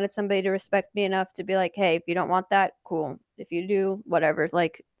do. I wanted somebody to respect me enough to be like, hey, if you don't want that, cool. If you do, whatever,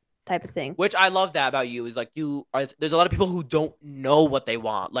 like, type of thing. Which I love that about you, is like there's a lot of people who don't know what they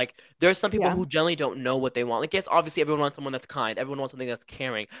want. Like, there's some people Yeah. who generally don't know what they want. Like, yes, obviously everyone wants someone that's kind, everyone wants something that's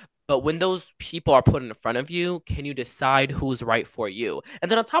caring, but when those people are put in front of you, can you decide who's right for you?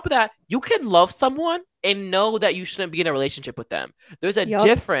 And then on top of that, you can love someone and know that you shouldn't be in a relationship with them. There's a Yup.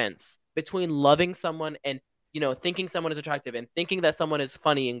 difference between loving someone and, you know, thinking someone is attractive and thinking that someone is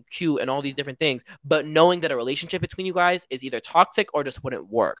funny and cute and all these different things, but knowing that a relationship between you guys is either toxic or just wouldn't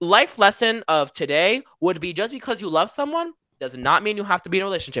work. Life lesson of today would be, just because you love someone does not mean you have to be in a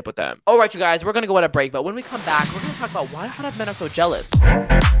relationship with them. All right, you guys, we're going to go on a break, but when we come back, we're going to talk about why Arab men are so jealous.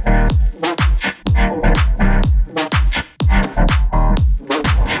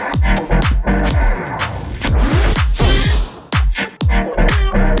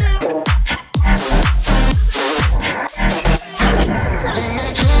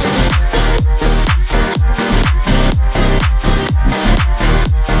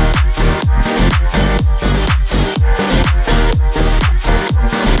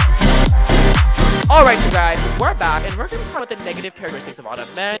 All right, you guys, we're back, and we're going to talk about the negative characteristics of Arab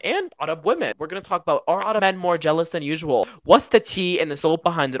men and Arab women. We're going to talk about, are Arab men more jealous than usual? What's the tea and the soul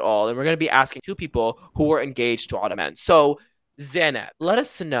behind it all? And we're going to be asking 2 people who were engaged to Arab men. So, Zainab, let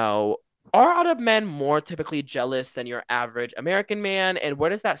us know, are Arab men more typically jealous than your average American man? And where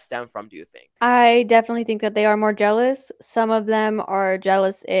does that stem from, do you think? I definitely think that they are more jealous. Some of them are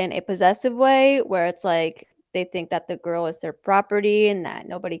jealous in a possessive way, where it's like they think that the girl is their property and that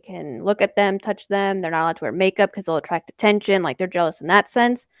nobody can look at them, touch them. They're not allowed to wear makeup because they'll attract attention. Like, they're jealous in that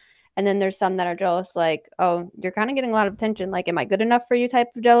sense. And then there's some that are jealous, like, oh, you're kind of getting a lot of attention. Like, am I good enough for you type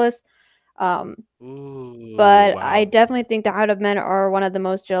of jealous? Ooh, But wow. I definitely think the Arab men are one of the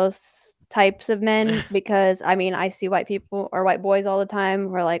most jealous types of men because I mean I see white people or white boys all the time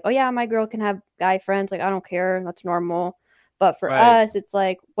who are like, oh yeah, my girl can have guy friends, like I don't care, that's normal. But for Right. us, it's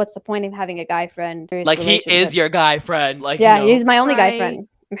like, what's the point of having a guy friend? Like he is your guy friend. Like Yeah, you know. he's my only guy Right. friend.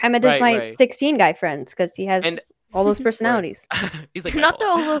 Muhammad is my Right. 16 guy friends because he has And- all those personalities. He's like Not the bipolar.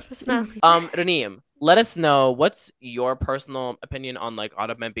 all those personalities. Raneem, let us know what's your personal opinion on like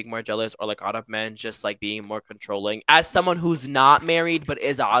Arab men being more jealous or like Arab men just like being more controlling. As someone who's not married but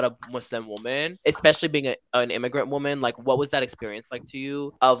is an Arab Muslim woman, especially being an immigrant woman, like what was that experience like to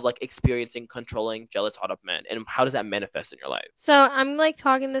you of like experiencing controlling jealous Arab men, and how does that manifest in your life? So I'm like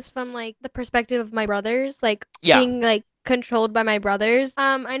talking this from like the perspective of my brothers, like Yeah. being like controlled by my brothers.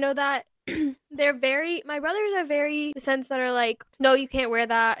 I know that my brothers are very in the sense that are like, no, you can't wear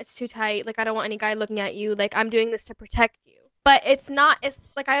that, it's too tight, like I don't want any guy looking at you, like I'm doing this to protect you. But it's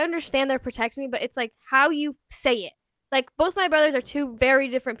like I understand they're protecting me, but it's like how you say it. Like both my brothers are two very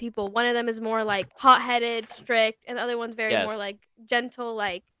different people. One of them is more like hot-headed, strict, and the other one's very Yes. more like gentle,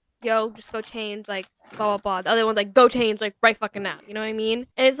 like, yo, just go change, like blah blah blah. The other one's like, go change, like right fucking now. You know what I mean?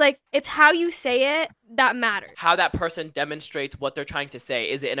 And it's like it's how you say it that matters. How that person demonstrates what they're trying to say.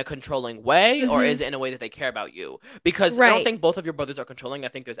 Is it in a controlling way or is it in a way that they care about you? Because I don't Right. think both of your brothers are controlling. I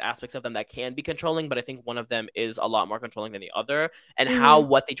think there's aspects of them that can be controlling, but I think one of them is a lot more controlling than the other. And how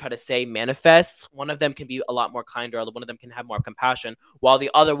what they try to say manifests, one of them can be a lot more kinder, one of them can have more compassion, while the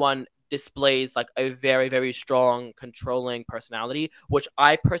other one displays like a very, very strong controlling personality, which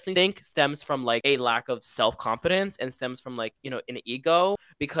I personally think stems from like a lack of self-confidence and stems from like, you know, an ego,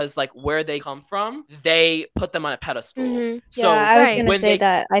 because like where they come from, they put them on a pedestal. Mhm. So yeah, I was Right. gonna when say they-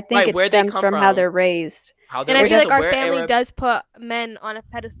 that. I think right, it where they stems come from how from. they're raised. how And they're I feel raised, like so our where family Arab- does put men on a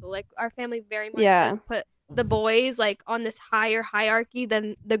pedestal. Like our family very much Yeah. does put the boys like on this higher hierarchy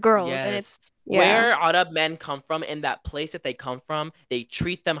than the girls. And it's Yes. Where Arab men come from, in that place that they come from, they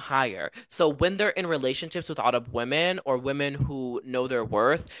treat them higher. So when they're in relationships with Arab women or women who know their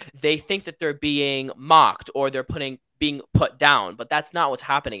worth, they think that they're being mocked or they're being put down, but that's not what's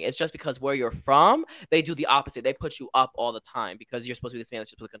happening. It's just because where you're from, they do the opposite. They put you up all the time because you're supposed to be this man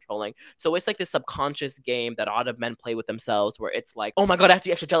that's supposed to be controlling. So it's like this subconscious game that Arab men play with themselves, where it's like, oh my god, I have to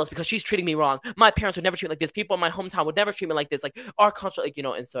be extra jealous because she's treating me wrong. My parents would never treat me like this. People in my hometown would never treat me like this. Like our culture, like, you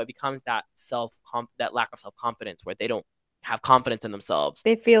know, and so it becomes that that lack of self-confidence where they don't have confidence in themselves.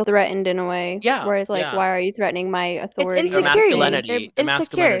 They feel threatened in a way. Yeah, Where it's like, yeah. why are you threatening my authority? Their insecurity. masculinity. They're Their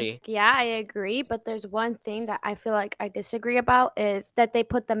insecure. masculinity. Yeah, I agree, but there's one thing that I feel like I disagree about is that they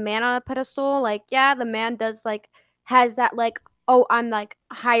put the man on a pedestal. Like, yeah, the man does like has that like, oh, I'm like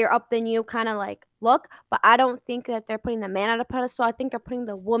higher up than you kind of like look, but I don't think that they're putting the man on a pedestal. I think they're putting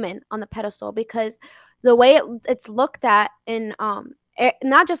the woman on the pedestal because the way it's looked at in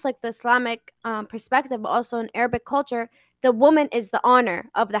not just like the Islamic perspective, but also in Arabic culture, the woman is the honor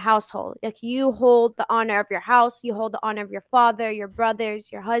of the household. Like you hold the honor of your house, you hold the honor of your father, your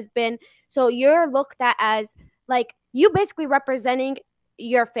brothers, your husband. So you're looked at as like you basically representing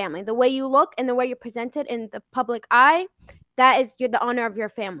your family. The way you look and the way you're presented in the public eye, that is you're the honor of your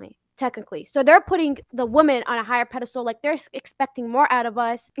family, technically. So they're putting the woman on a higher pedestal, like they're expecting more out of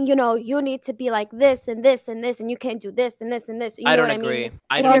us. You know, you need to be like this and this and this, and you can't do this and this and this. You I know don't what agree. I mean?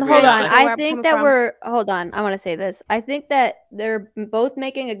 I If don't you Well, agree. hold agree on. with where I I'm think coming that from. hold on. I want to say this. I think that they're both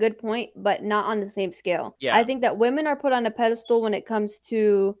making a good point, but not on the same scale. Yeah. I think that women are put on a pedestal when it comes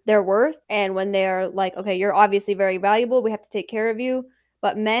to their worth and when they're like, okay, you're obviously very valuable. We have to take care of you.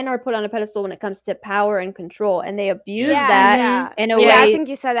 But men are put on a pedestal when it comes to power and control, and they abuse Yeah. that in a Yeah, Yeah, I way. think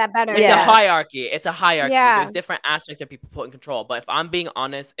you said that better. It's a Yeah. hierarchy. It's a hierarchy. Yeah. There's different aspects that people put in control. But if I'm being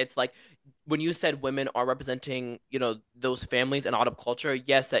honest, it's like when you said women are representing, you know, those families in Arab culture,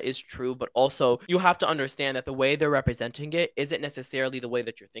 yes, that is true. But also you have to understand that the way they're representing it isn't necessarily the way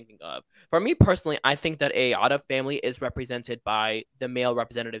that you're thinking of. For me personally, I think that a Arab family is represented by the male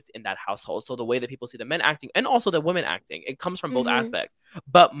representatives in that household. So the way that people see the men acting and also the women acting, it comes from both aspects,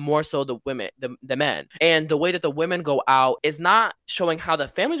 but more so the women, the men. And the way that the women go out is not showing how the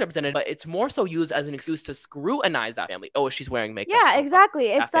family's represented, but it's more so used as an excuse to scrutinize that family. Oh, she's wearing makeup. Yeah, Oh, exactly.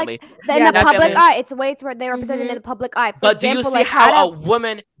 that It's like family. in the that public family. eye. It's ways where they're represented in the public eye. For But do you example, see like how a Arab-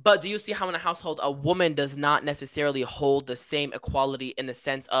 woman? But do you see how in a household a woman does not necessarily hold the same equality in the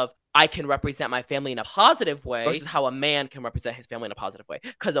sense of I can represent my family in a positive way versus how a man can represent his family in a positive way?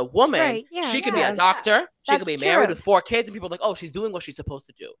 Because a woman, Right, yeah, she could be yeah. a doctor, she could That's be married true. with 4 kids, and people are like, oh, she's doing what she's supposed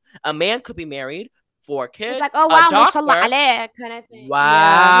to do. A man could be married, 4 kids, it's like, oh a wow, doctor. mashallah alayh kind of thing.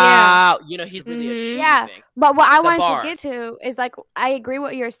 Wow, you know he's really achieving. Yeah. But what I The wanted bar. to get to is like I agree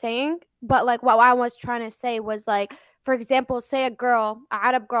what you're saying, but like what I was trying to say was like, for example, say a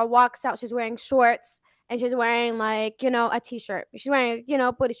Arab girl walks out, she's wearing shorts and she's wearing like, a t-shirt. She's wearing,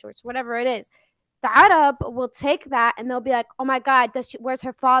 booty shorts, whatever it is. The Arab will take that and they'll be like, oh my God, where's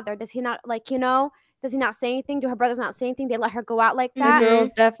her father? Does he not does he not say anything? Do her brothers not say anything? They let her go out like that. The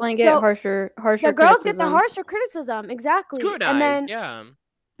girls definitely get harsher The girls get the harsher criticism, exactly. Scrutinized, and then, yeah.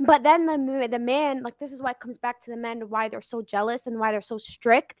 But then the man, like, this is why it comes back to the men, why they're so jealous and why they're so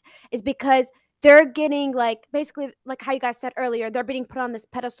strict, is because they're getting, like, basically, like how you guys said earlier, they're being put on this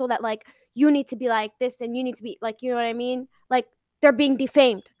pedestal that, like, you need to be like this and you need to be, like, you know what I mean? Like, they're being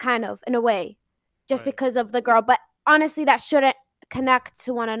defamed, kind of, in a way, just because of the girl. But honestly, that shouldn't connect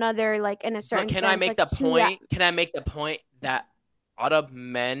to one another, like, in a certain sense. Can I make the point that Arab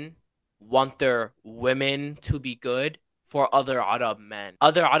men want their women to be good for other Arab men?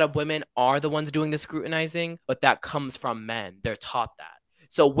 Other Arab women are the ones doing the scrutinizing, but that comes from men. They're taught that.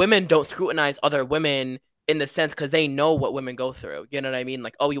 So women don't scrutinize other women in the sense because they know what women go through. You know what I mean?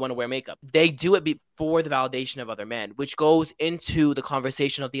 Like, oh, you want to wear makeup. They do it for the validation of other men, which goes into the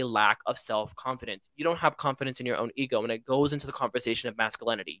conversation of the lack of self-confidence. You don't have confidence in your own ego, and it goes into the conversation of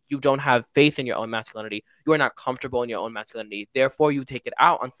masculinity. You don't have faith in your own masculinity. You are not comfortable in your own masculinity. Therefore, you take it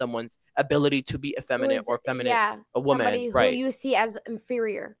out on someone's ability to be effeminate or feminine, a woman, somebody right? Who you see as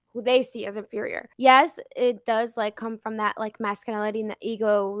inferior, who they see as inferior. Yes, it does like come from that like masculinity and the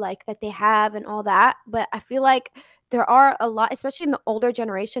ego like that they have and all that. But I feel like there are a lot, especially in the older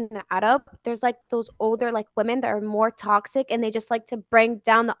generation in Arab, there's like those older like women that are more toxic and they just like to bring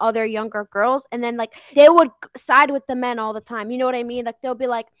down the other younger girls, and then like they would side with the men all the time. You know what I mean? Like they'll be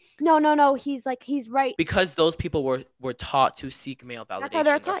like, no, he's right. Because those people were taught to seek male validation. That's how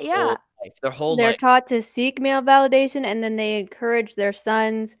they're taught, their whole they're life. taught to seek male validation, and then they encourage their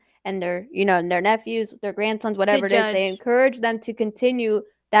sons and their their nephews, their grandsons, whatever it is, they encourage them to continue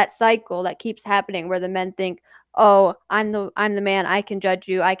that cycle that keeps happening where the men think, oh, I'm the man, I can judge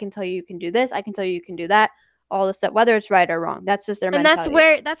you, I can tell you can do this, I can tell you can do that, all this stuff, whether it's right or wrong. That's just their mentality.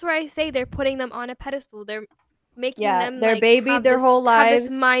 And that's where I say they're putting them on a pedestal. They're making them they're like, babied their whole lives.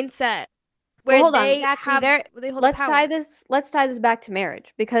 Have this mindset where they hold let's tie this back to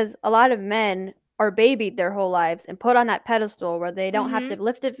marriage, because a lot of men are babied their whole lives and put on that pedestal where they don't have to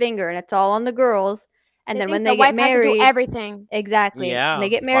lift a finger and it's all on the girls. And then when they get married, has to do everything. Exactly. Yeah. When they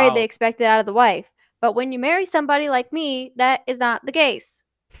get married, they expect it out of the wife. But when you marry somebody like me, that is not the case.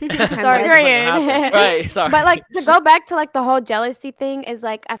 Sorry. Right. Sorry. But like to go back to like the whole jealousy thing is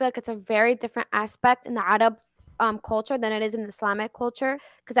like I feel like it's a very different aspect in the Arab culture than it is in the Islamic culture,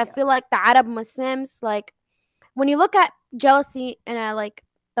 because I feel like the Arab Muslims, like when you look at jealousy in a like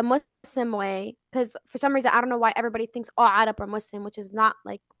the Muslim way, because for some reason I don't know why everybody thinks all Arab are Muslim, which is not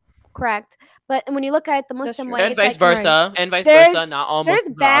like correct. But when you look at it the Muslim way, and vice versa, not all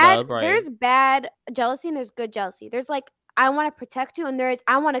Muslims are Arab, right? There's bad jealousy and there's good jealousy. There's like I want to protect you, and there is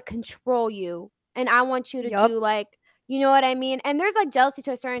I want to control you, and I want you to do like, you know what I mean? And there's like jealousy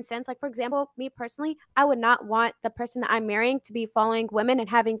to a certain sense. Like for example, me personally, I would not want the person that I'm marrying to be following women and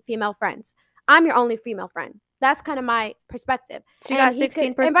having female friends. I'm your only female friend. That's kind of my perspective. She got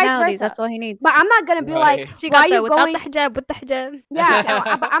 16 personalities. That's all he needs. But I'm not gonna be like, she got that without the hijab, with the hijab.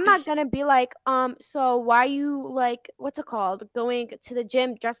 Yeah, but I'm not gonna be like, so why are you like, what's it called, going to the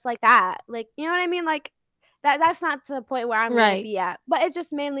gym dressed like that? Like, you know what I mean? Like, that's not to the point where I'm gonna be at. But it's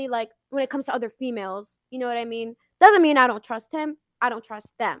just mainly like when it comes to other females, you know what I mean? Doesn't mean I don't trust him. I don't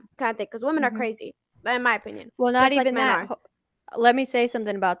trust them, kind of thing. Because women are crazy, in my opinion. Well, not even that. Let me say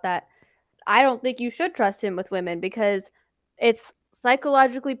something about that. I don't think you should trust him with women, because it's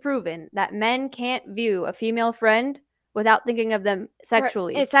psychologically proven that men can't view a female friend without thinking of them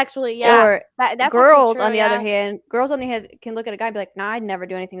sexually. It's sexually, yeah. Or that's girls, on the other hand, can look at a guy and be like, nah, I'd never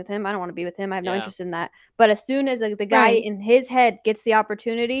do anything with him. I don't want to be with him. I have no interest in that. But as soon as the guy in his head gets the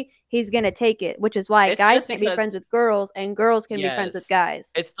opportunity, he's going to take it, which is why guys can be friends with girls and girls can be friends with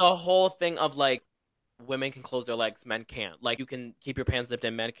guys. It's the whole thing of like, women can close their legs, men can't. Like you can keep your pants lifted,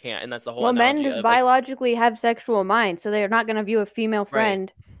 men can't, and that's the whole. Well, men just biologically have sexual minds, so they're not going to view a female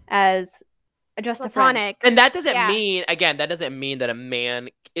friend as just platonic. A friend. And that doesn't mean, again, that a man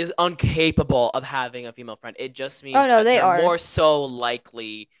is incapable of having a female friend. It just means they are more so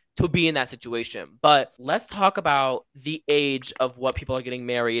likely to be in that situation. But let's talk about the age of what people are getting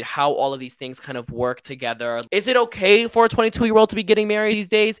married, how all of these things kind of work together. Is it okay for a 22-year-old to be getting married these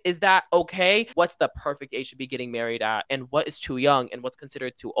days? Is that okay? What's the perfect age to be getting married at? And what is too young and what's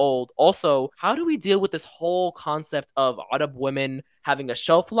considered too old? Also, how do we deal with this whole concept of Arab women having a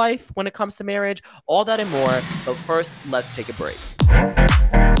shelf life when it comes to marriage? All that and more. But first, let's take a break.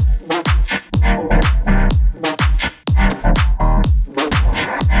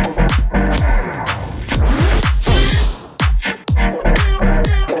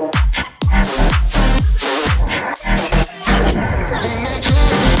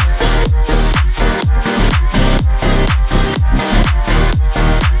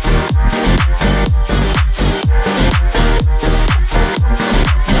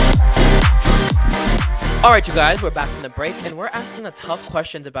 All right, you guys, we're back from the break and we're asking the tough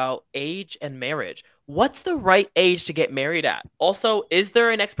questions about age and marriage. What's the right age to get married at? Also, is there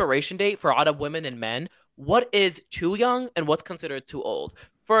an expiration date for a lot of women and men? What is too young and what's considered too old?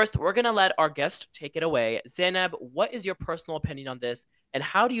 First, we're going to let our guest take it away. Zainab, what is your personal opinion on this and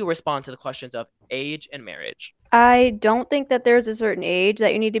how do you respond to the questions of age and marriage? I don't think that there's a certain age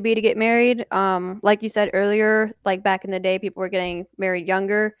that you need to be to get married. Like you said earlier, like back in the day, people were getting married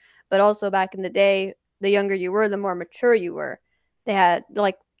younger, but also back in the day, the younger you were, the more mature you were. They had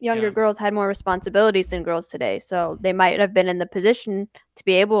like younger Yeah. girls had more responsibilities than girls today, so they might have been in the position to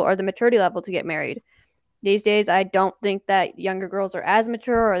be able or the maturity level to get married. These days, I don't think that younger girls are as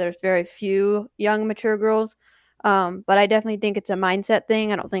mature, or there's very few young mature girls. But I definitely think it's a mindset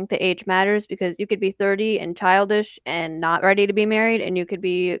thing. I don't think the age matters because you could be 30 and childish and not ready to be married, and you could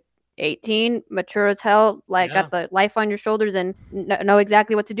be 18, mature as hell, like Yeah. got the life on your shoulders and know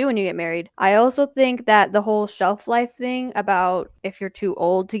exactly what to do when you get married. I also think that the whole shelf life thing about if you're too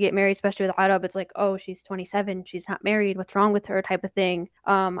old to get married, especially with Arab, it's like, oh, she's 27, she's not married, what's wrong with her type of thing.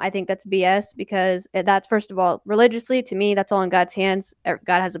 I think that's BS because that's, first of all, religiously, to me, that's all in God's hands.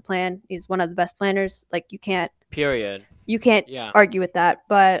 God has a plan. He's one of the best planners. Like, you can't Period. Yeah. argue with that.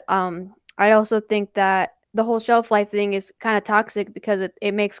 But I also think that the whole shelf life thing is kind of toxic because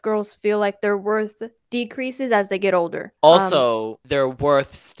it makes girls feel like their worth decreases as they get older. Also, their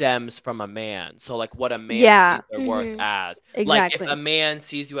worth stems from a man. So, like, what a man Yeah. sees their worth Mhm. as. Like, if Exactly. a man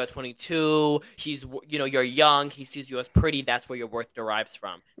sees you at 22, you're young, he sees you as pretty, that's where your worth derives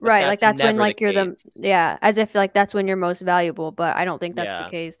from. But Right, like that's when never like the you're case. as if like that's when you're most valuable, but I don't think that's the Yeah.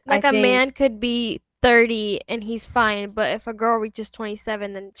 case. Like I a think man could be 30 and he's fine, but if a girl reaches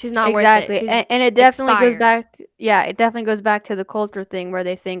 27, then she's not worth exactly. it. She's And it definitely goes expired. it definitely goes back to the culture thing where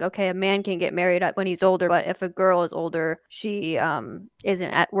they think, okay, a man can get married when he's older, but if a girl is older, she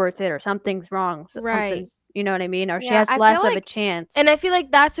isn't at worth it or something's wrong. Right. Something's, you know what I mean? Or she Yeah, has I less feel of a like- chance. And I feel like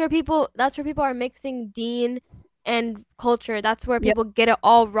that's where people are mixing deen and culture. That's where Yep. people get it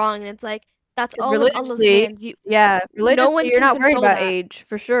all wrong. And it's like that's 'Cause all in Allah's religiously, hands. religiously, one you're can not worried control about that. age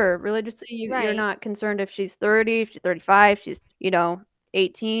for sure. Religiously, you're Right. not concerned if she's 30, if she's 35, she's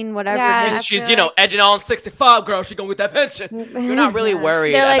 18, whatever Yeah, it I is. She's, feel like- edging on 65, girl. She gonna get that pension. You're not really Yeah.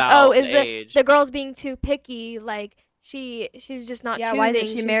 worried They're like, about oh, is the age. the girl's being too picky? Like she's just not Yeah, choosing. why isn't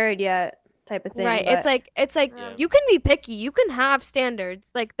she She's- married yet? Type of thing. Right. but It's like Yeah. you can be picky. You can have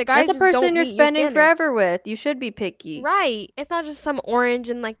standards. Like the guys that's a just don't person you're meet your spending standards. forever with. You should be picky. Right. It's not just some orange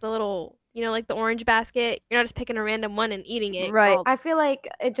in like the little, like the orange basket. You're not just picking a random one and eating it. Right. Well, I feel like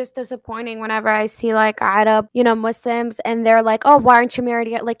it's just disappointing whenever I see like Arab, Muslims, and they're like, "Oh, why aren't you married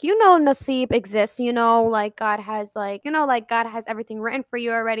yet?" Like, Nasib exists. Like God has like God has everything written for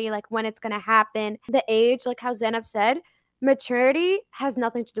you already. Like when it's gonna happen, the age, like how Zainab said. Maturity has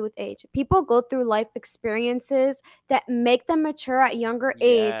nothing to do with age. People go through life experiences that make them mature at younger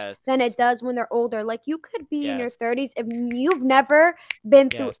age than Yes. it does when they're older. Like you could be in your Yes. 30s if you've never been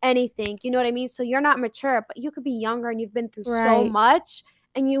through Yes. anything. You know what I mean? So you're not mature, but you could be younger and you've been through so Right. much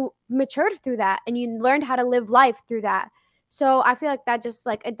and you matured through that and you learned how to live life through that. So I feel like that just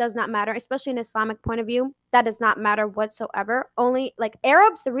like it does not matter, especially in Islamic point of view. That does not matter whatsoever. Only like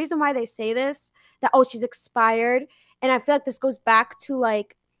Arabs, the reason why they say this, that oh, she's expired. And I feel like this goes back to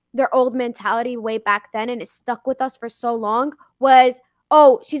like their old mentality way back then and it stuck with us for so long was,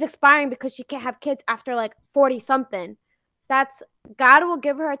 oh, she's expiring because she can't have kids after like 40 something. That's God will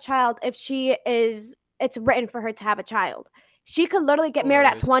give her a child if it's written for her to have a child. She could literally get married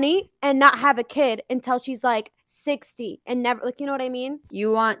at Course. 20 and not have a kid until she's like 60 and never, like, you know what I mean?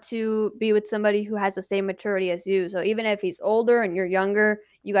 You want to be with somebody who has the same maturity as you. So even if he's older and you're younger,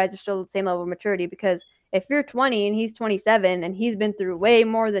 you guys are still the same level of maturity because if you're 20 and he's 27 and he's been through way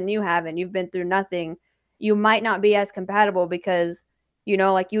more than you have and you've been through nothing, you might not be as compatible because,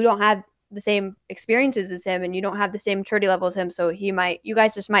 like you don't have the same experiences as him and you don't have the same maturity level as him. So you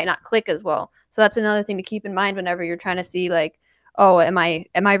guys just might not click as well. So that's another thing to keep in mind whenever you're trying to see like, oh, am I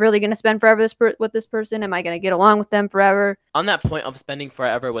really going to spend forever with this person? Am I going to get along with them forever? On that point of spending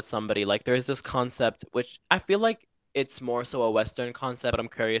forever with somebody, like there's this concept which I feel like it's more so a Western concept, but I'm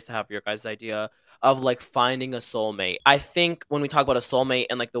curious to have your guys' idea of like finding a soulmate. I think when we talk about a soulmate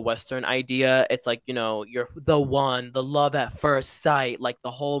and like the Western idea, it's like, you're the one, the love at first sight, like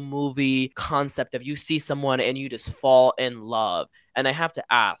the whole movie concept of you see someone and you just fall in love. And I have to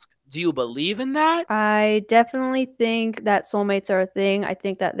ask, Do you believe in that? I definitely think that soulmates are a thing. I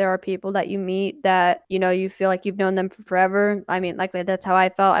think that there are people that you meet that, you know, you feel like you've known them for forever. I mean, like that's how I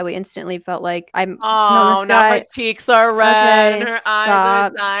felt. I instantly felt like I've known Oh, this now her guy. cheeks are red and Okay, her eyes are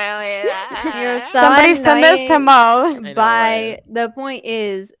stop. dilated. You're so Somebody send this to annoying. Mo. I know, right? The point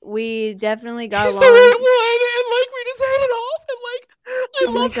is, we definitely got He's the along. right one, and like we just hit it off, and like I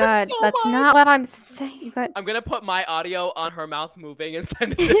Oh my love him god, so that's much. not What I'm saying. you got. I'm gonna put my audio on her mouth moving and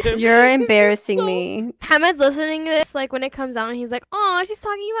send it to him. You're It's just embarrassing so- me. Hamed's listening to this, like when it comes out, and he's like, "Oh, she's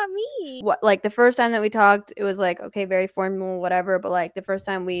talking about me." What, like the first time that we talked, it was like, okay, very formal, whatever. But like the first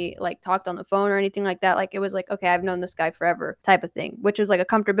time we like talked on the phone or anything like that, like it was like, okay, I've known this guy forever type of thing, which was like a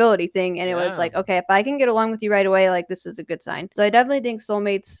comfortability thing. And it was Yeah. like, okay, if I can get along with you right away, like this is a good sign. So I definitely think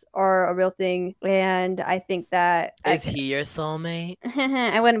soulmates are a real thing. And I think that Is he your soulmate?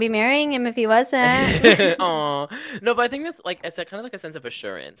 I wouldn't be marrying him if he wasn't. Aw. No, but I think that's like it's kind of like a sense of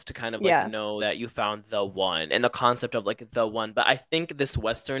assurance to kind of like Yeah. know that you found the one and the concept of like the one. But I think this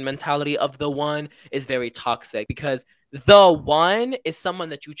Western mentality of the one is very toxic because the one is someone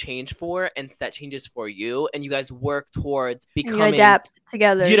that you change for and that changes for you, and you guys work towards And you becoming adapt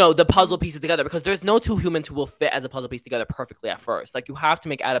together. you know, the puzzle pieces together because there's no two humans who will fit as a puzzle piece together perfectly at first. Like you have to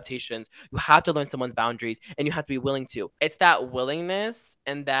make adaptations, you have to learn someone's boundaries, and you have to be willing to. It's that willingness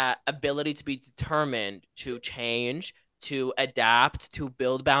and that ability to be determined to change, to adapt, to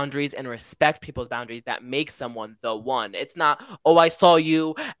build boundaries and respect people's boundaries that make someone the one. It's not, oh, I saw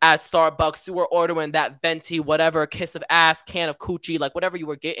you at Starbucks, you were ordering that venti, whatever, kiss of ass, can of coochie, like whatever you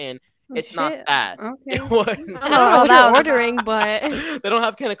were getting. Oh, It's not shit. that. Okay. It was. I don't know Oh, what that you're was- ordering, but They don't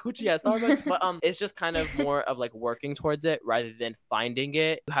have Kanekuchi at Starbucks, but it's just kind of more of like working towards it rather than finding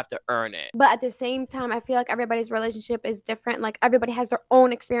it. You have to earn it. But at the same time, I feel like everybody's relationship is different. Like everybody has their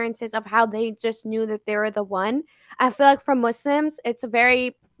own experiences of how they just knew that they were the one. I feel like for Muslims, it's a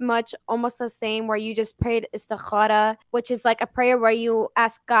very much almost the same where you just prayed istikhara, which is like a prayer where you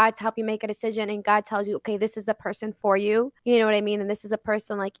ask God to help you make a decision and God tells you, okay, this is the person for you. You know what I mean? And this is the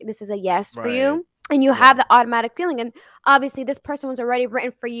person, like this is a yes for Right. you. And you have the automatic feeling. And obviously this person was already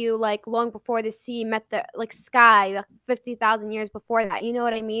written for you like long before the sea met the like sky, like 50,000 years before that. You know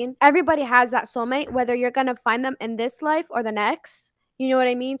what I mean? Everybody has that soulmate, whether you're gonna find them in this life or the next. You know what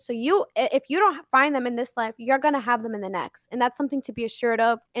I mean? So if you don't find them in this life, you're gonna have them in the next. And that's something to be assured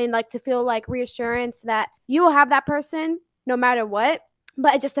of and like to feel like reassurance that you will have that person no matter what,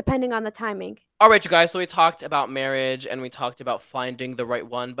 but just depending on the timing. All right, you guys. So we talked about marriage and we talked about finding the right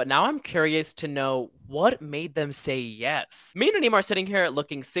one, but now I'm curious to know what made them say yes. Me and Naeem are sitting here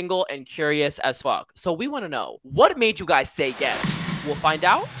looking single and curious as fuck. So we want to know what made you guys say yes. We'll find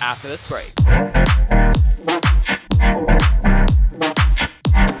out after this break.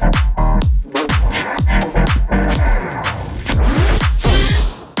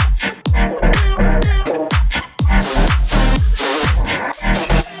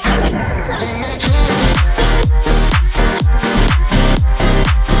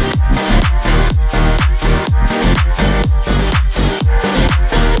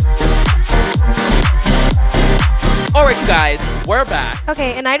 All right, you guys, we're back.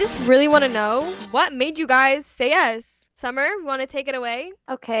 okay. And I just really want to know what made you guys say yes. Summer, want to take it away?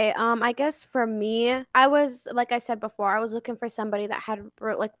 Okay, I guess for me, I was like I said before, I was looking for somebody that had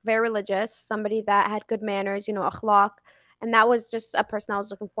like very religious, somebody that had good manners, you know, akhlaq, and that was just a person I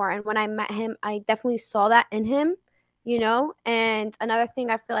was looking for. And when I met him, I definitely saw that in him, you know. And another thing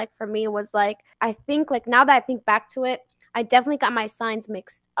I feel like for me was like I think like now that I think back to it, I definitely got my signs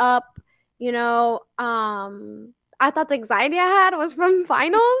mixed up, you know. I thought the anxiety I had was from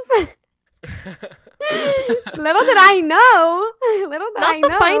finals. Little did I know. Little did Not I the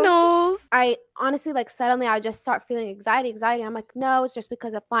know. finals. I honestly like suddenly I just start feeling anxiety. And I'm like, no, it's just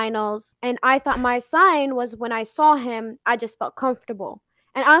because of finals. And I thought my sign was when I saw him, I just felt comfortable.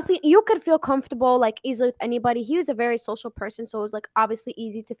 And honestly, you could feel comfortable like easily with anybody. He was a very social person, so it was like obviously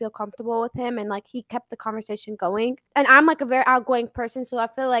easy to feel comfortable with him, and like he kept the conversation going. And I'm like a very outgoing person, so I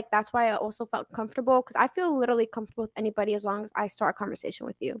feel like that's why I also felt comfortable because I feel literally comfortable with anybody as long as I start a conversation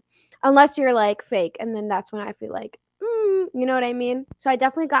with you, unless you're like fake, and then that's when I feel like, you know what I mean? So I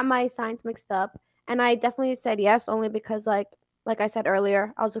definitely got my signs mixed up, and I definitely said yes only because like I said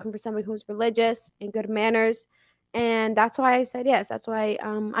earlier, I was looking for somebody who's religious and good manners. And that's why I said yes. That's why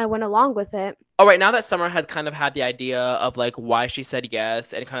I went along with it. All right, now that Summer had kind of had the idea of like why she said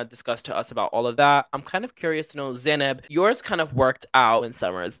yes and kind of discussed to us about all of that, I'm kind of curious to know, Zainab, yours kind of worked out when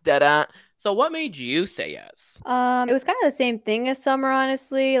Summer's dead at. So what made you say yes? It was kind of the same thing as Summer,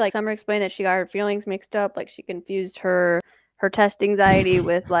 honestly. Like Summer explained that she got her feelings mixed up, like she confused her her test anxiety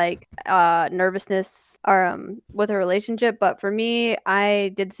with like nervousness with her relationship. But for me,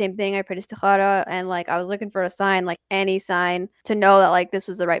 I did the same thing. I prayed istikhara, and like I was looking for a sign, like any sign, to know that like this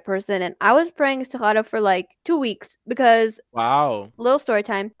was the right person. And I was praying istikhara for like 2 weeks because Wow. little story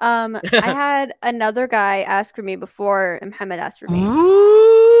time. I had another guy ask for me before Muhammad asked for me.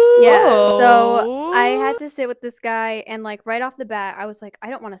 Yeah, so I had to sit with this guy, and like right off the bat, I was like, I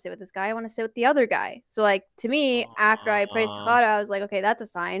don't want to sit with this guy. I want to sit with the other guy. So like to me, after I prayed istikhara, I was like, okay, that's a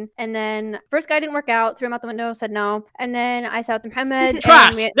sign. And then first guy didn't work out, threw him out the window, said no. And then I sat with Muhammad.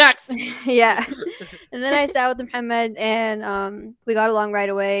 Trash. Next. Yeah. And then I sat with Muhammad, and we got along right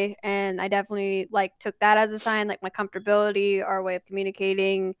away. And I definitely like took that as a sign, like my comfortability, our way of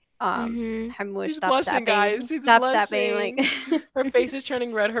communicating. Muhammad She's stop blushing, sapping. guys. She's Stop blushing. sapping. Like Her face is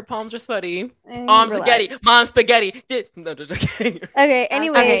turning red. Her palms are sweaty. Relax. Spaghetti. Mom, spaghetti. No, just okay. Okay,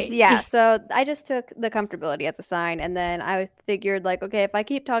 anyways, Okay. yeah, so I just took the comfortability as a sign, and then I figured, like, okay, if I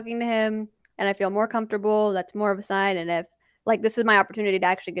keep talking to him and I feel more comfortable, that's more of a sign, and if, like, this is my opportunity to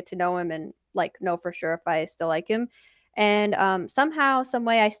actually get to know him and, like, know for sure if I still like him, and somehow, some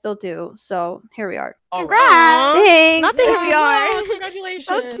way, I still do, so here we are. Congrats! Thanks! Not that here we Wow, are. congratulations.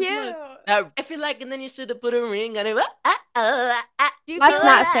 So cute. I feel like, and then you should have put a ring on it. Do you That's feel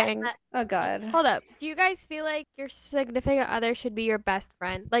not like- saying. Oh, God. Hold up. Do you guys feel like your significant other should be your best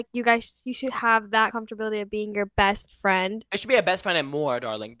friend? Like you should have that comfortability of being your best friend. It should be a best friend and more,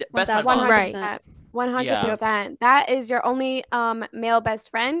 darling. Best friend. 1,000%. lost. 100%. 100%. That is your only male best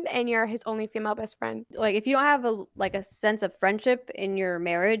friend, and you're his only female best friend. Like, if you don't have a sense of friendship in your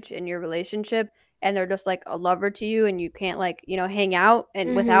marriage, in your relationship, and they're just like a lover to you, and you can't like hang out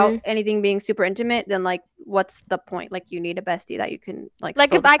and without anything being super intimate, then like what's the point? Like, you need a bestie that you can like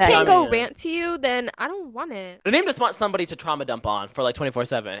Like go if I to bed can't with. go rant to you, then I don't want it. The name just wants somebody to trauma dump on for like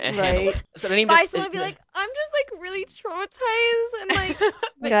 24/7 and handle Right. it. So the name But I just still would be like, I'm just like really traumatized and like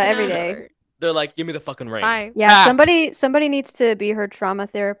but Yeah, every no. day. they're like, give me the fucking ring. Bye. Yeah, Ah. somebody needs to be her trauma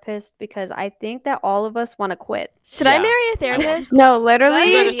therapist, because I think that all of us want to quit. Should I Yeah. marry a therapist? No, I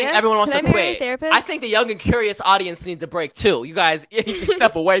literally. just think everyone wants Should to I marry a quit. therapist? I think the young and curious audience needs a break too. You guys, you can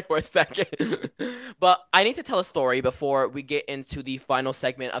step away for a second. But I need to tell a story before we get into the final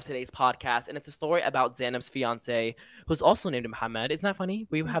segment of today's podcast, and it's a story about Zainab's fiance, who's also named Muhammad. Isn't that funny?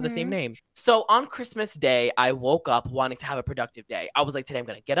 We have the same name. So on Christmas Day, I woke up wanting to have a productive day. I was like, today I'm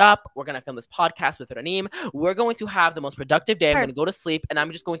gonna get up. We're gonna film this podcast with Raneem. We're going to have the most productive day. I'm Her. gonna go to sleep, and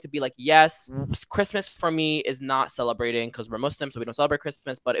I'm just going to be like, yes, Christmas for me is not celebrating because we're Muslims, so we don't celebrate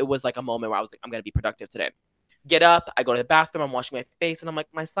Christmas. But it was like a moment where I was like, I'm gonna be productive today. Get up, I go to the bathroom, I'm washing my face, and I'm like,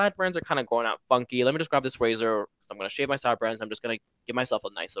 my sideburns are kind of going out funky. Let me just grab this razor because I'm gonna shave my sideburns. I'm just gonna give myself a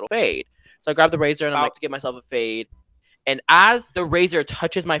nice little fade. So I grab the razor and I'm like to give myself a fade. And as the razor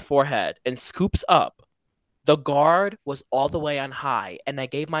touches my forehead and scoops up, the guard was all the way on high, and I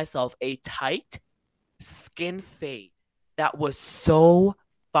gave myself a tight skin fade that was so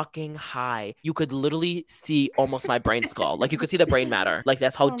fucking high. You could literally see almost my brain skull. Like you could see the brain matter. Like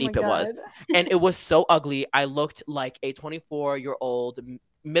that's how deep it was. And it was so ugly. I looked like a 24-year-old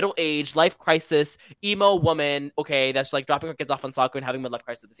middle-aged life crisis emo woman, okay, that's like dropping her kids off on soccer and having midlife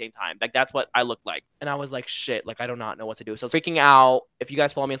crisis at the same time. Like that's what I looked like. And I was like, shit, like I do not know what to do. So I was freaking out. If you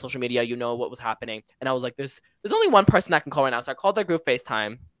guys follow me on social media, you know what was happening. And I was like, there's only one person I can call right now. So I called their group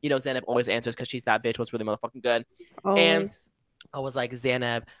FaceTime. You know, Zainab always answers because she's that bitch was really motherfucking good. And I was like,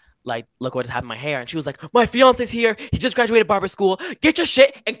 Zainab, like, look what just happened to my hair. And she was like, my fiance's here. He just graduated barber school. Get your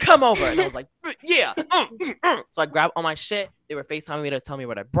shit and come over. And I was like, yeah. So I grabbed all my shit. They were FaceTiming me to tell me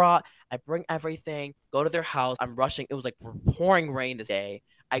what I brought. I bring everything, go to their house. I'm rushing. It was like pouring rain this day.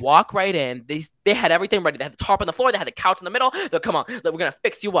 I walk right in. They had everything ready. They had the tarp on the floor. They had the couch in the middle. They're, come on, we're going to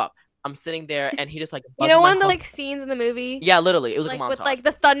fix you up. I'm sitting there and he just like, You know buzzes my one of the hump. like scenes in the movie? Yeah, literally. It was like, Like a with montage. like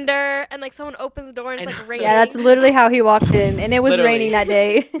the thunder and like someone opens the door and it's like raining. Yeah, that's literally how he walked in, and it was Literally. raining that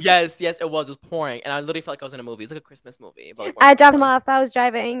day. Yes, it was. It was pouring. And I literally felt like I was in a movie. It's like a Christmas movie. But like, I dropped him off. I was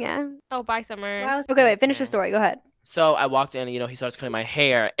driving. Yeah. Oh, bye, Summer. Okay, wait, finish the story. Go ahead. So I walked in, he starts cutting my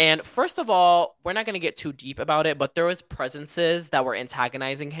hair. And first of all, we're not going to get too deep about it, but there was presences that were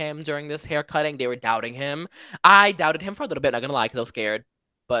antagonizing him during this hair cutting. They were doubting him. I doubted him for a little bit, not going to lie, because I was scared.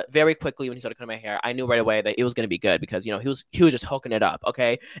 But very quickly when he started cutting my hair, I knew right away that it was going to be good because, he was just hooking it up,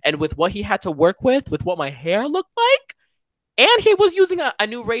 okay? And with what he had to work with what my hair looked like, and he was using a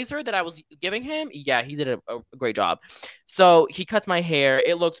new razor that I was giving him, yeah, he did a great job. So he cuts my hair.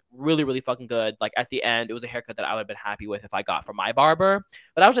 It looked really, really fucking good. Like at the end, it was a haircut that I would have been happy with if I got from my barber.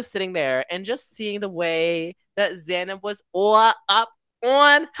 But I was just sitting there and just seeing the way that Zainab was all up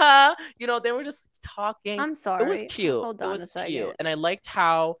on her. They were just talking. I'm sorry. It was cute. Hold It on was a second. cute. And I liked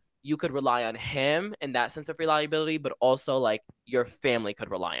how you could rely on him in that sense of reliability, but also like your family could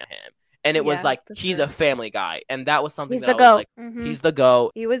rely on him. And it was Yeah, like, for he's sure. a family guy. And that was something He's that the I was GOAT. like, Mhm. he's the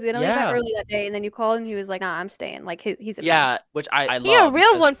GOAT. He was gonna leave Yeah. out early that day, and then you called and he was like, "Nah, I'm staying." Like he's a Yeah, nice. which I He a love. real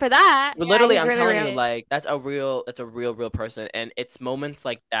because one for that. literally, he's I'm really telling you, real. like, that's a real person. And it's moments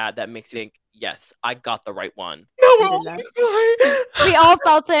like that that makes you think, yes, I got the right one. No, oh my God. We all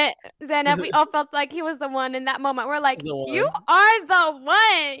felt it, Zainab. We all felt like he was the one in that moment. We're like, He's the you one. are the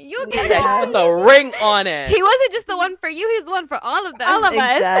one. You He get said, Yeah. put the ring on it. He wasn't just the one for you. He's the one for all of them. all of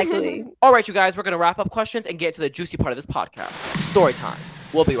us. Exactly. All right, you guys, we're going to wrap up questions and get to the juicy part of this podcast, story times.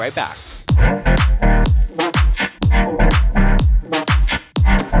 We'll be right back.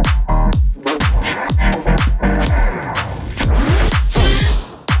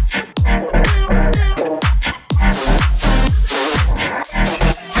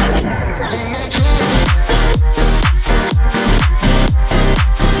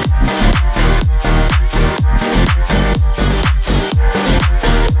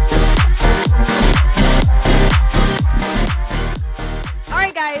 All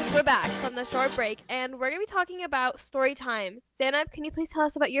right, guys, we're back from the short break, and we're gonna be talking about story times. Zainab, can you please tell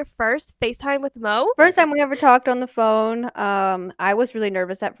us about your first FaceTime with Mo? First time we ever talked on the phone. I was really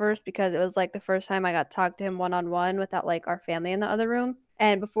nervous at first because it was like the first time I got to talk to him one-on-one without like our family in the other room.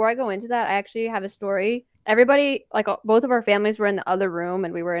 And before I go into that, I actually have a story. Everybody, like both of our families were in the other room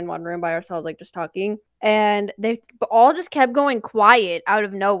and we were in one room by ourselves, like just talking. And they all just kept going quiet out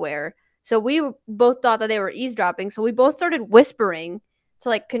of nowhere. So we both thought that they were eavesdropping. So we both started whispering to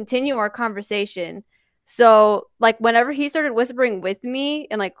like continue our conversation. So like whenever he started whispering with me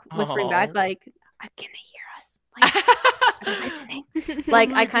and like whispering back, Aw. like, can they hear us? Like, are they listening? Like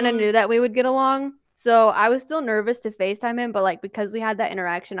I kind of knew that we would get along. So I was still nervous to FaceTime him, but like because we had that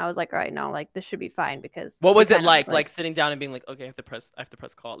interaction, I was like, all right, no, like this should be fine because What we was it kind of, like? Like sitting down and being like, okay, I have to press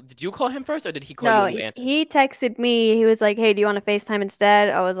call. Did you call him first or did he call no, you and you answered? he texted me. He was like, hey, do you want to FaceTime instead?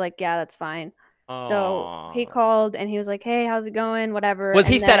 I was like, yeah, that's fine. So he Aw. called and he was like, hey, how's it going? Whatever. Was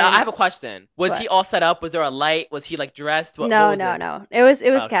he And set up? I then- have a question. Was he What? all set up? Was there a light? Was he like dressed? What No, was no, it? no. It was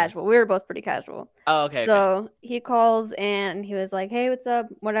Okay. casual. We were both pretty casual. Oh, okay. So he calls and he was like, hey, what's up?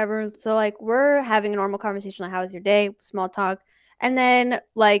 Whatever. So like we're having a normal conversation like, how was your day? Small talk. And then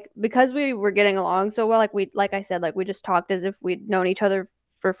like because we were getting along so well, like I said, like we just talked as if we'd known each other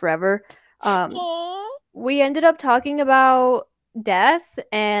for forever. Aw. We ended up talking about death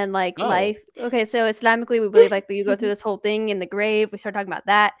and like Oh. life. Okay, so Islamically we believe like that you go through this whole thing in the grave. We started talking about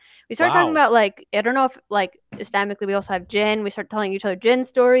that. We started talking Wow. about like I don't know if like Islamically we also have jinn. We started telling each other jinn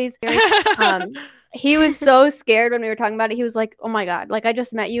stories. He was so scared when we were talking about it. He was like, "Oh my god, like I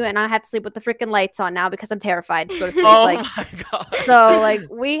just met you and I have to sleep with the freaking lights on now because I'm terrified to go to sleep." Oh Like my god. so like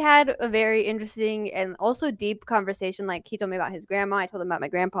we had a very interesting and also deep conversation. Like he told me about his grandma, I told him about my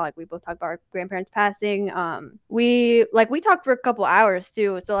grandpa. Like we both talked about our grandparents passing. We talked for a couple hours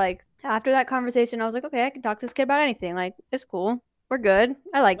too. So like after that conversation I was like, okay, I can talk to this kid about anything. Like it's cool, we're good,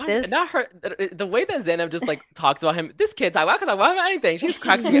 I like this. Not her. The way that Zainab just like talks about him, this kid, I could talk about anything. She just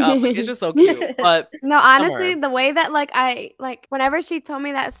cracks me up. Like, it's just so cute. But No, honestly, Summer. the way that whenever she told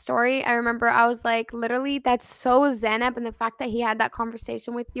me that story, I remember I was like, literally, that's so Zainab, and the fact that he had that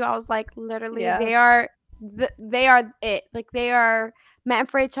conversation with you, I was like, literally, Yeah. they are it. Like they are meant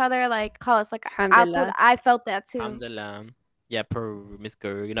for each other. Like call us like Alhamdulillah. I felt that too. Alhamdulillah. Yeah, per Miss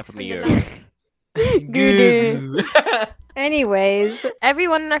Girl, you're not from New York. Alhamdulillah. Good. Anyways,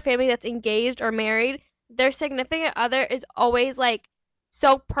 Everyone in our family that's engaged or married, their significant other is always like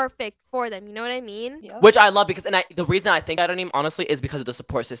so perfect for them. You know what I mean? Which I love because, the reason I think that name honestly is because of the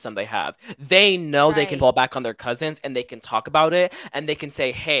support system they have. They know they can Right. fall back on their cousins and they can talk about it and they can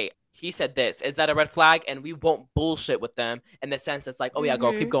say, hey, he said this. Is that a red flag? And we won't bullshit with them in the sense that's like, oh yeah,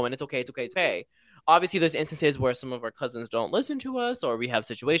 girl, keep Mhm. going. It's okay. It's okay. It's okay. Obviously, there's instances where some of our cousins don't listen to us or we have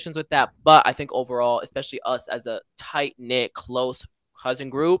situations with that. But I think overall, especially us as a tight-knit, close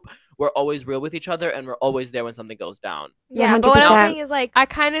cousin group, we're always real with each other and we're always there when something goes down. Yeah, but what I'm 100%. saying is like I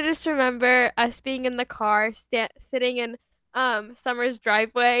kind of just remember us being in the car, sitting in Summer's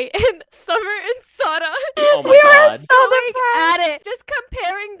driveway, and Summer and Sada Oh my We were god. so going depressed. at it, just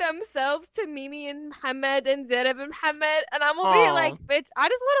comparing themselves to Mimi and Muhammad and Zainab and Muhammad, and I'm over here Aw. like, bitch, I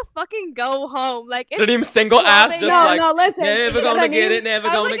just want to fucking go home. Like, it's Dream single ass, 12 just No, like no, listen. never You know gonna what I get mean? it, never I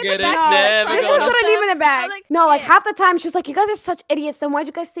was, gonna like, in get the it, back No, never this seat, is gonna. what I them. leave in the bag. like, No, like yeah. half the time she's like, you guys are such idiots. Then why'd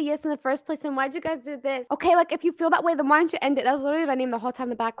you guys say yes in the first place? Then why'd you guys do this? Okay, like if you feel that way, then why don't you end it? That was literally what I named the whole time in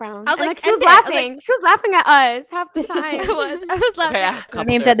the background. I was And, like, she was end it. I was like- laughing. She was laughing at us half the time. I was laughing.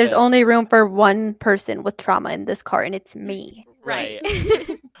 Okay, Naeem said there's only room for one person with trauma in this car, and it's me. Right.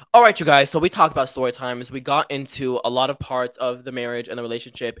 All right, you guys. So we talked about story times. We got into a lot of parts of the marriage and the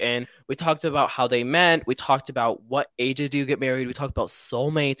relationship, and we talked about how they met. We talked about what ages do you get married. We talked about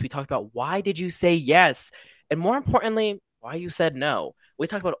soulmates. We talked about why did you say yes, and more importantly, why you said no. We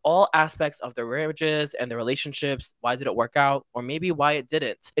talked about all aspects of their marriages and their relationships. Why did it work out? Or maybe why it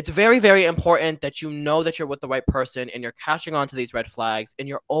didn't. It's very, very important that you know that you're with the right person and you're catching on to these red flags and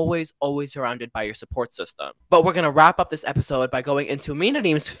you're always, always surrounded by your support system. But we're going to wrap up this episode by going into me and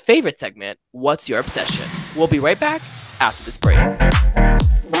Nadeem's favorite segment, What's Your Obsession? We'll be right back after this break.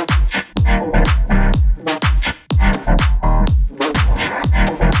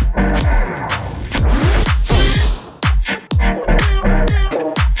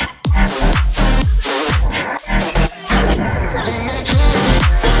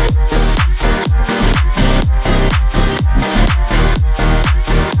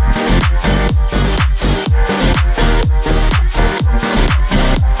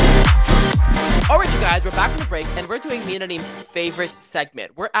 And we're doing me and Nadeem's favorite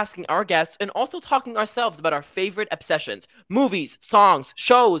segment. We're asking our guests and also talking ourselves about our favorite obsessions. Movies, songs,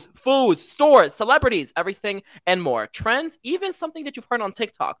 shows, foods, stores, celebrities, everything and more. Trends, even something that you've heard on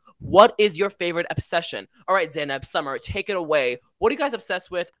TikTok. What is your favorite obsession? All right, Zainab, Summer, take it away. What are you guys obsessed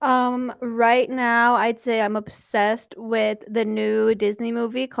with? Right now, I'd say I'm obsessed with the new Disney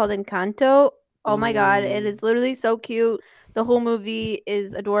movie called Encanto. Oh my God, it is literally so cute. The whole movie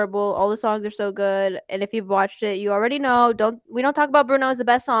is adorable. All the songs are so good. And if you've watched it, you already know. We don't talk about Bruno as the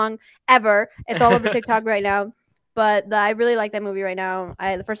best song ever. It's all over TikTok right now. But I really like that movie right now.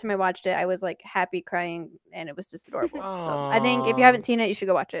 The first time I watched it, I was like happy crying, and it was just adorable. So I think if you haven't seen it, you should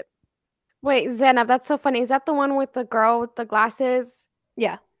go watch it. Wait, Zainab, that's so funny. Is that the one with the girl with the glasses?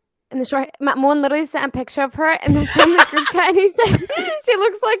 Yeah. And the short, Moon literally sent a picture of her and then from the group chat, and he said she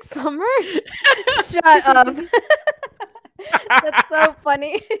looks like Summer. Shut up. That's so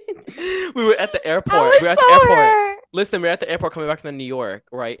funny. We were at the airport. We were at the airport. Listen, we were at the airport coming back from New York,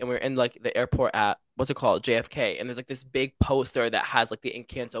 right? And we we're in like the airport at what's it called, JFK. And there's like this big poster that has like the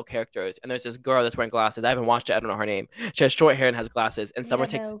Encanto characters. And there's this girl that's wearing glasses. I haven't watched it. I don't know her name. She has short hair and has glasses. And Summer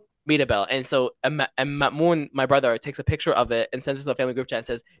takes Mirabel. And so Moon, my brother, takes a picture of it and sends it to the family group chat and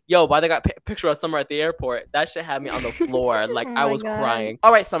says, "Yo, why they got a picture of Summer at the airport?" That shit had me on the floor. Like I was crying.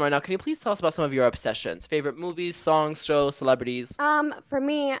 All right, Summer. Now, can you please tell us about some of your obsessions? Favorite movies, songs, shows, celebrities? For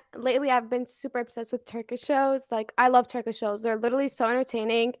me, lately I've been super obsessed with Turkish shows. Like I love Turkish shows. They're literally so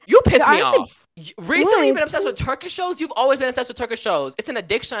entertaining. You piss me off. Recently, you've been obsessed with Turkish shows. You've always been obsessed with Turkish shows. It's an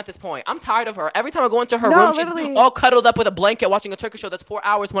addiction at this point. I'm tired of her. Every time I go into her room, literally. She's all cuddled up with a blanket watching a Turkish show that's 4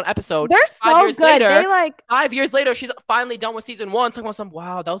 hours, one episode. They're so 5 years good. Later, they like 5 years later, she's finally done with season 1. Talking about some,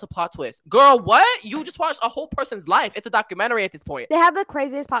 wow, that was a plot twist. Girl, what? You just watched a whole person's life. It's a documentary at this point. They have the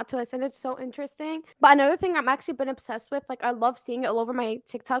craziest plot twist, and it's so interesting. But another thing I'm actually been obsessed with, like I love seeing it all over my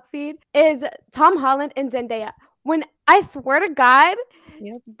TikTok feed, is Tom Holland and Zendaya. When I swear to God,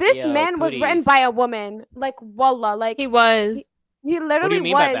 this man was written by a woman. Like wallah, like he was. He literally what do you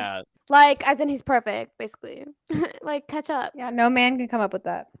mean was. By that? Like, as in he's perfect, basically. Like, catch up. Yeah, no man can come up with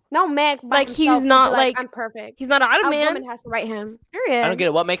that. No man. Like, he's not like I'm perfect. He's not a man. A woman has to write him. Period. I don't get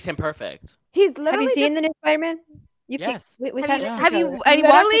it. What makes him perfect? He's literally. Have you seen the new Spider-Man? Yes. Have you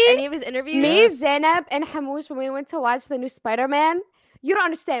watched any of his interviews? Me, Zainab, and Hamoush, when we went to watch the new Spider-Man, you don't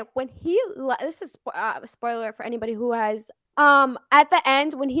understand. When he this is a spoiler for anybody who has at the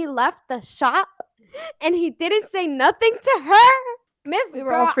end when he left the shop and he didn't say nothing to her. We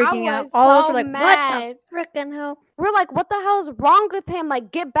were all freaking out. All of us were like, mad. What the freaking hell? We're like, what the hell is wrong with him?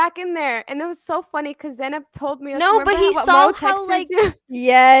 Like, get back in there. And it was so funny because Zainab told me. No, but he saw how, like...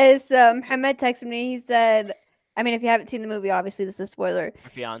 Yes, Muhammad texted me. He said, I mean, if you haven't seen the movie, obviously this is a spoiler.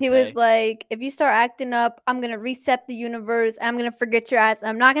 He was like, if you start acting up, I'm going to reset the universe. I'm going to forget your ass.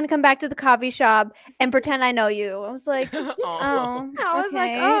 I'm not going to come back to the coffee shop and pretend I know you. I was like, oh, I was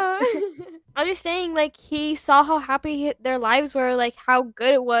like, oh. I'm just saying, like, he saw how happy their lives were, like, how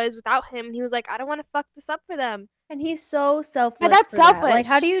good it was without him. And he was like, I don't want to fuck this up for them. And he's so selfless. But that's selfish. That. Like,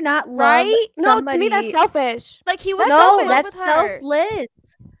 how do you not love somebody? No, to me, that's selfish. Like, he was that's selfless.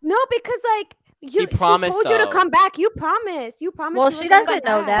 No, because, like, he promised, she told you to come back. You promised. Well, she doesn't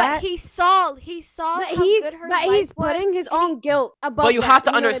know that. But he saw how good her life he's was. putting his own guilt above. But you have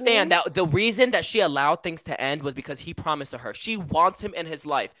to understand that the reason that she allowed things to end was because he promised to her. She wants him in his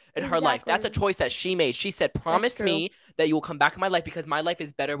life, in her life. That's a choice that she made. She said, "Promise me that you will come back in my life because my life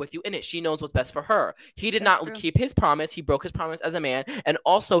is better with you in it. She knows what's best for her. He did That's not true. keep his promise. He broke his promise as a man. And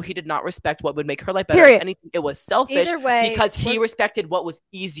also, he did not respect what would make her life better. Period. If anything, it was selfish Either way, because he respected what was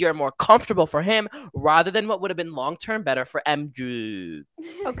easier and more comfortable for him rather than what would have been long-term better for MJ.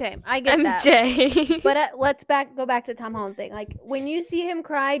 Okay, I get that. MJ. But let's go back to Tom Holland thing. Like when you see him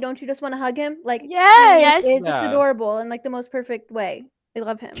cry, don't you just want to hug him? Like Yes. it's Yeah. just adorable in like the most perfect way. I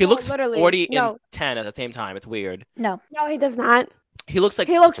love him. He looks literally. 40 No. and 10 at the same time. It's weird. No, No, he does not. He looks like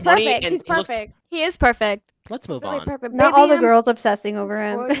He looks 20 perfect. and He's he looks- perfect. He is perfect. Let's move He's really on. perfect. not Baby, all the I'm girls obsessing over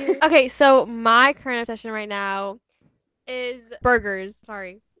for him. you. Okay, so my current obsession right now is burgers.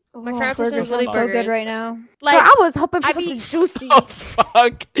 Sorry. My current obsession burgers is really sound so good burgers. right now. So Like, I was hoping for I something mean- juicy. Oh,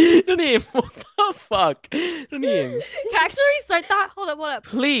 fuck. Naneem, what the fuck? Naneem, can I actually restart that? Hold up.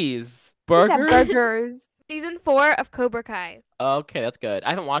 please. She said Burgers? burgers. Season 4 of Cobra Kai. Okay, that's good.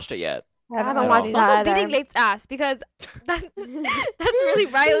 I haven't watched it yet. I haven't at watched all. that Also, beating either. Late's ass because that's really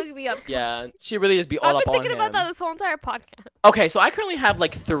riling me up. Yeah, she really just be all I've up been on thinking him. about that this whole entire podcast. Okay, so I currently have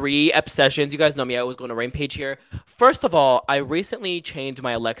like 3 obsessions. You guys know me. I always go on a rampage here. First of all, I recently changed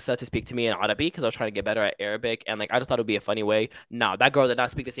my Alexa to speak to me in Arabic because I was trying to get better at Arabic. And like, I just thought it would be a funny way. No, that girl did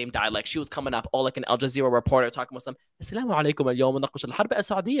not speak the same dialect. She was coming up all like an Al Jazeera reporter talking about some Assalamu alaikum اليوم نناقش الحرب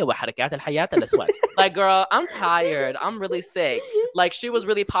السعودية وحركات الحياة الأسود. Like, girl, I'm tired. I'm really sick. Like, she was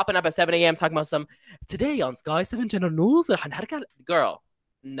really popping up at 7 a.m. talking about some today on Sky 7 Channel News. Girl,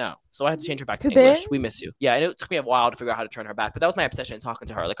 no. So I had to change her back to Today? English. We miss you. Yeah, and it took me a while to figure out how to turn her back. But that was my obsession talking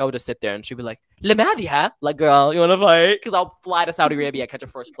to her. Like, I would just sit there and she'd be like, Lamadiha? Like, girl, you want to fight? Because I'll fly to Saudi Arabia, catch a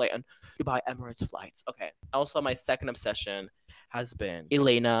first flight on Dubai Emirates flights. Okay. Also, my second obsession has been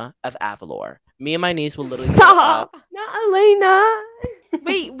Elena of Avalor. Me and my niece will literally go up. Stop. Not Elena.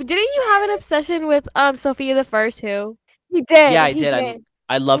 Wait, didn't you have an obsession with Sophia the First too? He did. Yeah, I he did.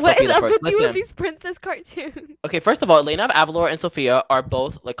 I love What Sophia is the up First. with you Listen. and these princess cartoons? Okay, first of all, Elena of Avalor and Sophia are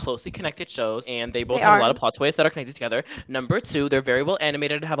both like closely connected shows, and they both They have a are. lot of plot twists that are connected together. Number 2, they're very well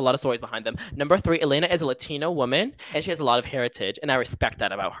animated and have a lot of stories behind them. Number 3, Elena is a Latino woman, and she has a lot of heritage, and I respect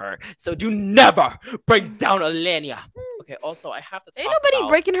that about her. So do never bring down Elena. Okay, also I have to talk Ain't nobody about...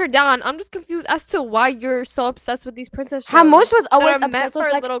 breaking her down. I'm just confused as to why you're so obsessed with these princess shows. Hamush was always are meant obsessed with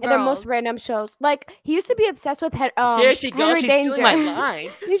for like little their most girls. random shows. Like he used to be obsessed with Here she goes, Henry she's Danger. stealing my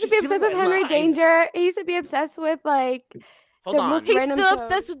line. He used to be She's obsessed with stealing my Henry line. Danger. He used to be obsessed with like Hold the on. most He's random still shows.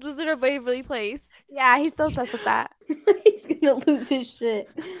 obsessed with Wizard of Waverly Place. Yeah, he's still obsessed with that. He's gonna lose his shit.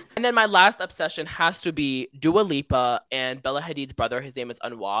 And then my last obsession has to be Dua Lipa and Bella Hadid's brother. His name is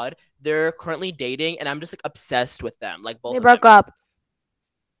Anwad. They're currently dating, and I'm just like obsessed with them. Like both They of broke them. up.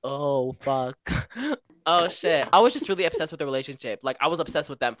 Oh fuck. Oh shit. I was just really obsessed with the relationship. Like I was obsessed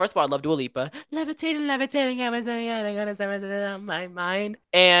with them. First of all, I love Dua Lipa. Levitating, on my mind.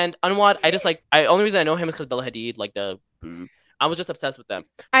 And Anwad, I just like only reason I know him is because Bella Hadid, like I was just obsessed with them.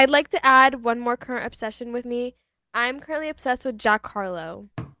 I'd like to add one more current obsession with me. I'm currently obsessed with Jack Harlow.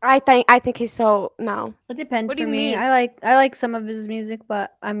 I think he's so no. It depends What do for you me. mean? I like some of his music,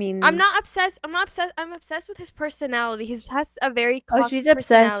 but I mean, I'm not obsessed. I'm obsessed with his personality. He has a very Oh, cocky she's obsessed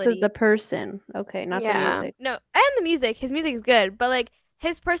personality. with the person. Okay, not the Yeah. music. No, and the music. His music is good, but like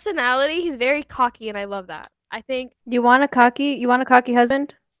his personality, he's very cocky, and I love that. I think You want a cocky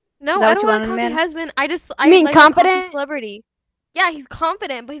husband? no, that I what don't you want want a in a cocky man? husband. I mean like a cocky confident? celebrity. Yeah, he's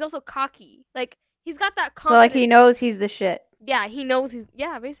confident, but he's also cocky. Like he's got that So confidence. like he knows he's the shit. Yeah, he knows he's.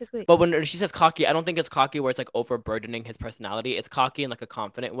 Yeah, basically. But when she says cocky, I don't think it's cocky where it's like overburdening his personality. It's cocky in like a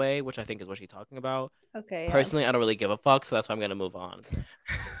confident way, which I think is what she's talking about. Okay. yeah. Personally, I don't really give a fuck, so that's why I'm gonna move on.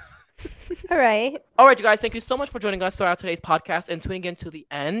 All right. All right, you guys, thank you so much for joining us throughout today's podcast and tuning in to the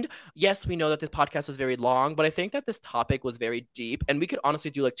end. Yes, we know that this podcast was very long, but I think that this topic was very deep, and we could honestly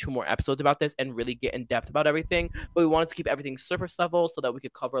do like 2 more episodes about this and really get in depth about everything. But we wanted to keep everything surface level so that we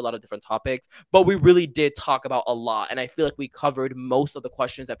could cover a lot of different topics. But we really did talk about a lot, and I feel like we covered most of the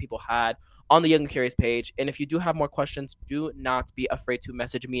questions that people had on the Young and Curious page. And if you do have more questions, do not be afraid to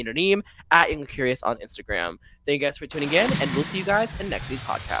message me and Naneem at Young and Curious on Instagram. Thank you guys for tuning in, and we'll see you guys in next week's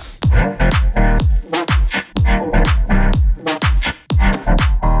podcast.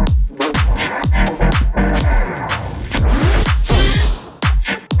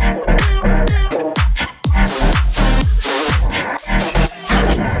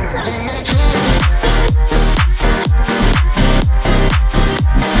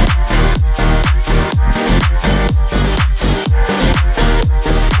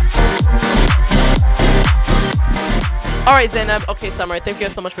 All right, Zainab. Okay, Summer, thank you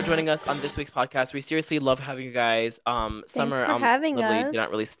so much for joining us on this week's podcast. We seriously love having you guys. Summer, for having literally us. do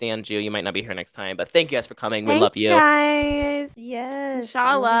not really stand you. You might not be here next time, but thank you guys for coming. We Thanks, love you. guys. Yes.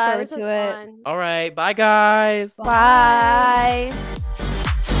 Inshallah. I'm This looking was forward to it. fun. All right, bye, guys. Bye.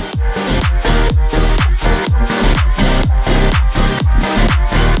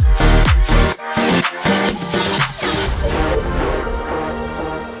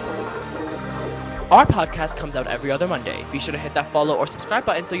 Our podcast comes out every other Monday. Be sure to hit that follow or subscribe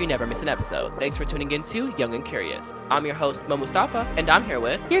button so you never miss an episode. Thanks for tuning in to Young and Curious. I'm your host, Mo Mustafa, and I'm here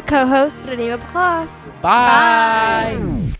with... Your co-host, Renee Claus. Bye.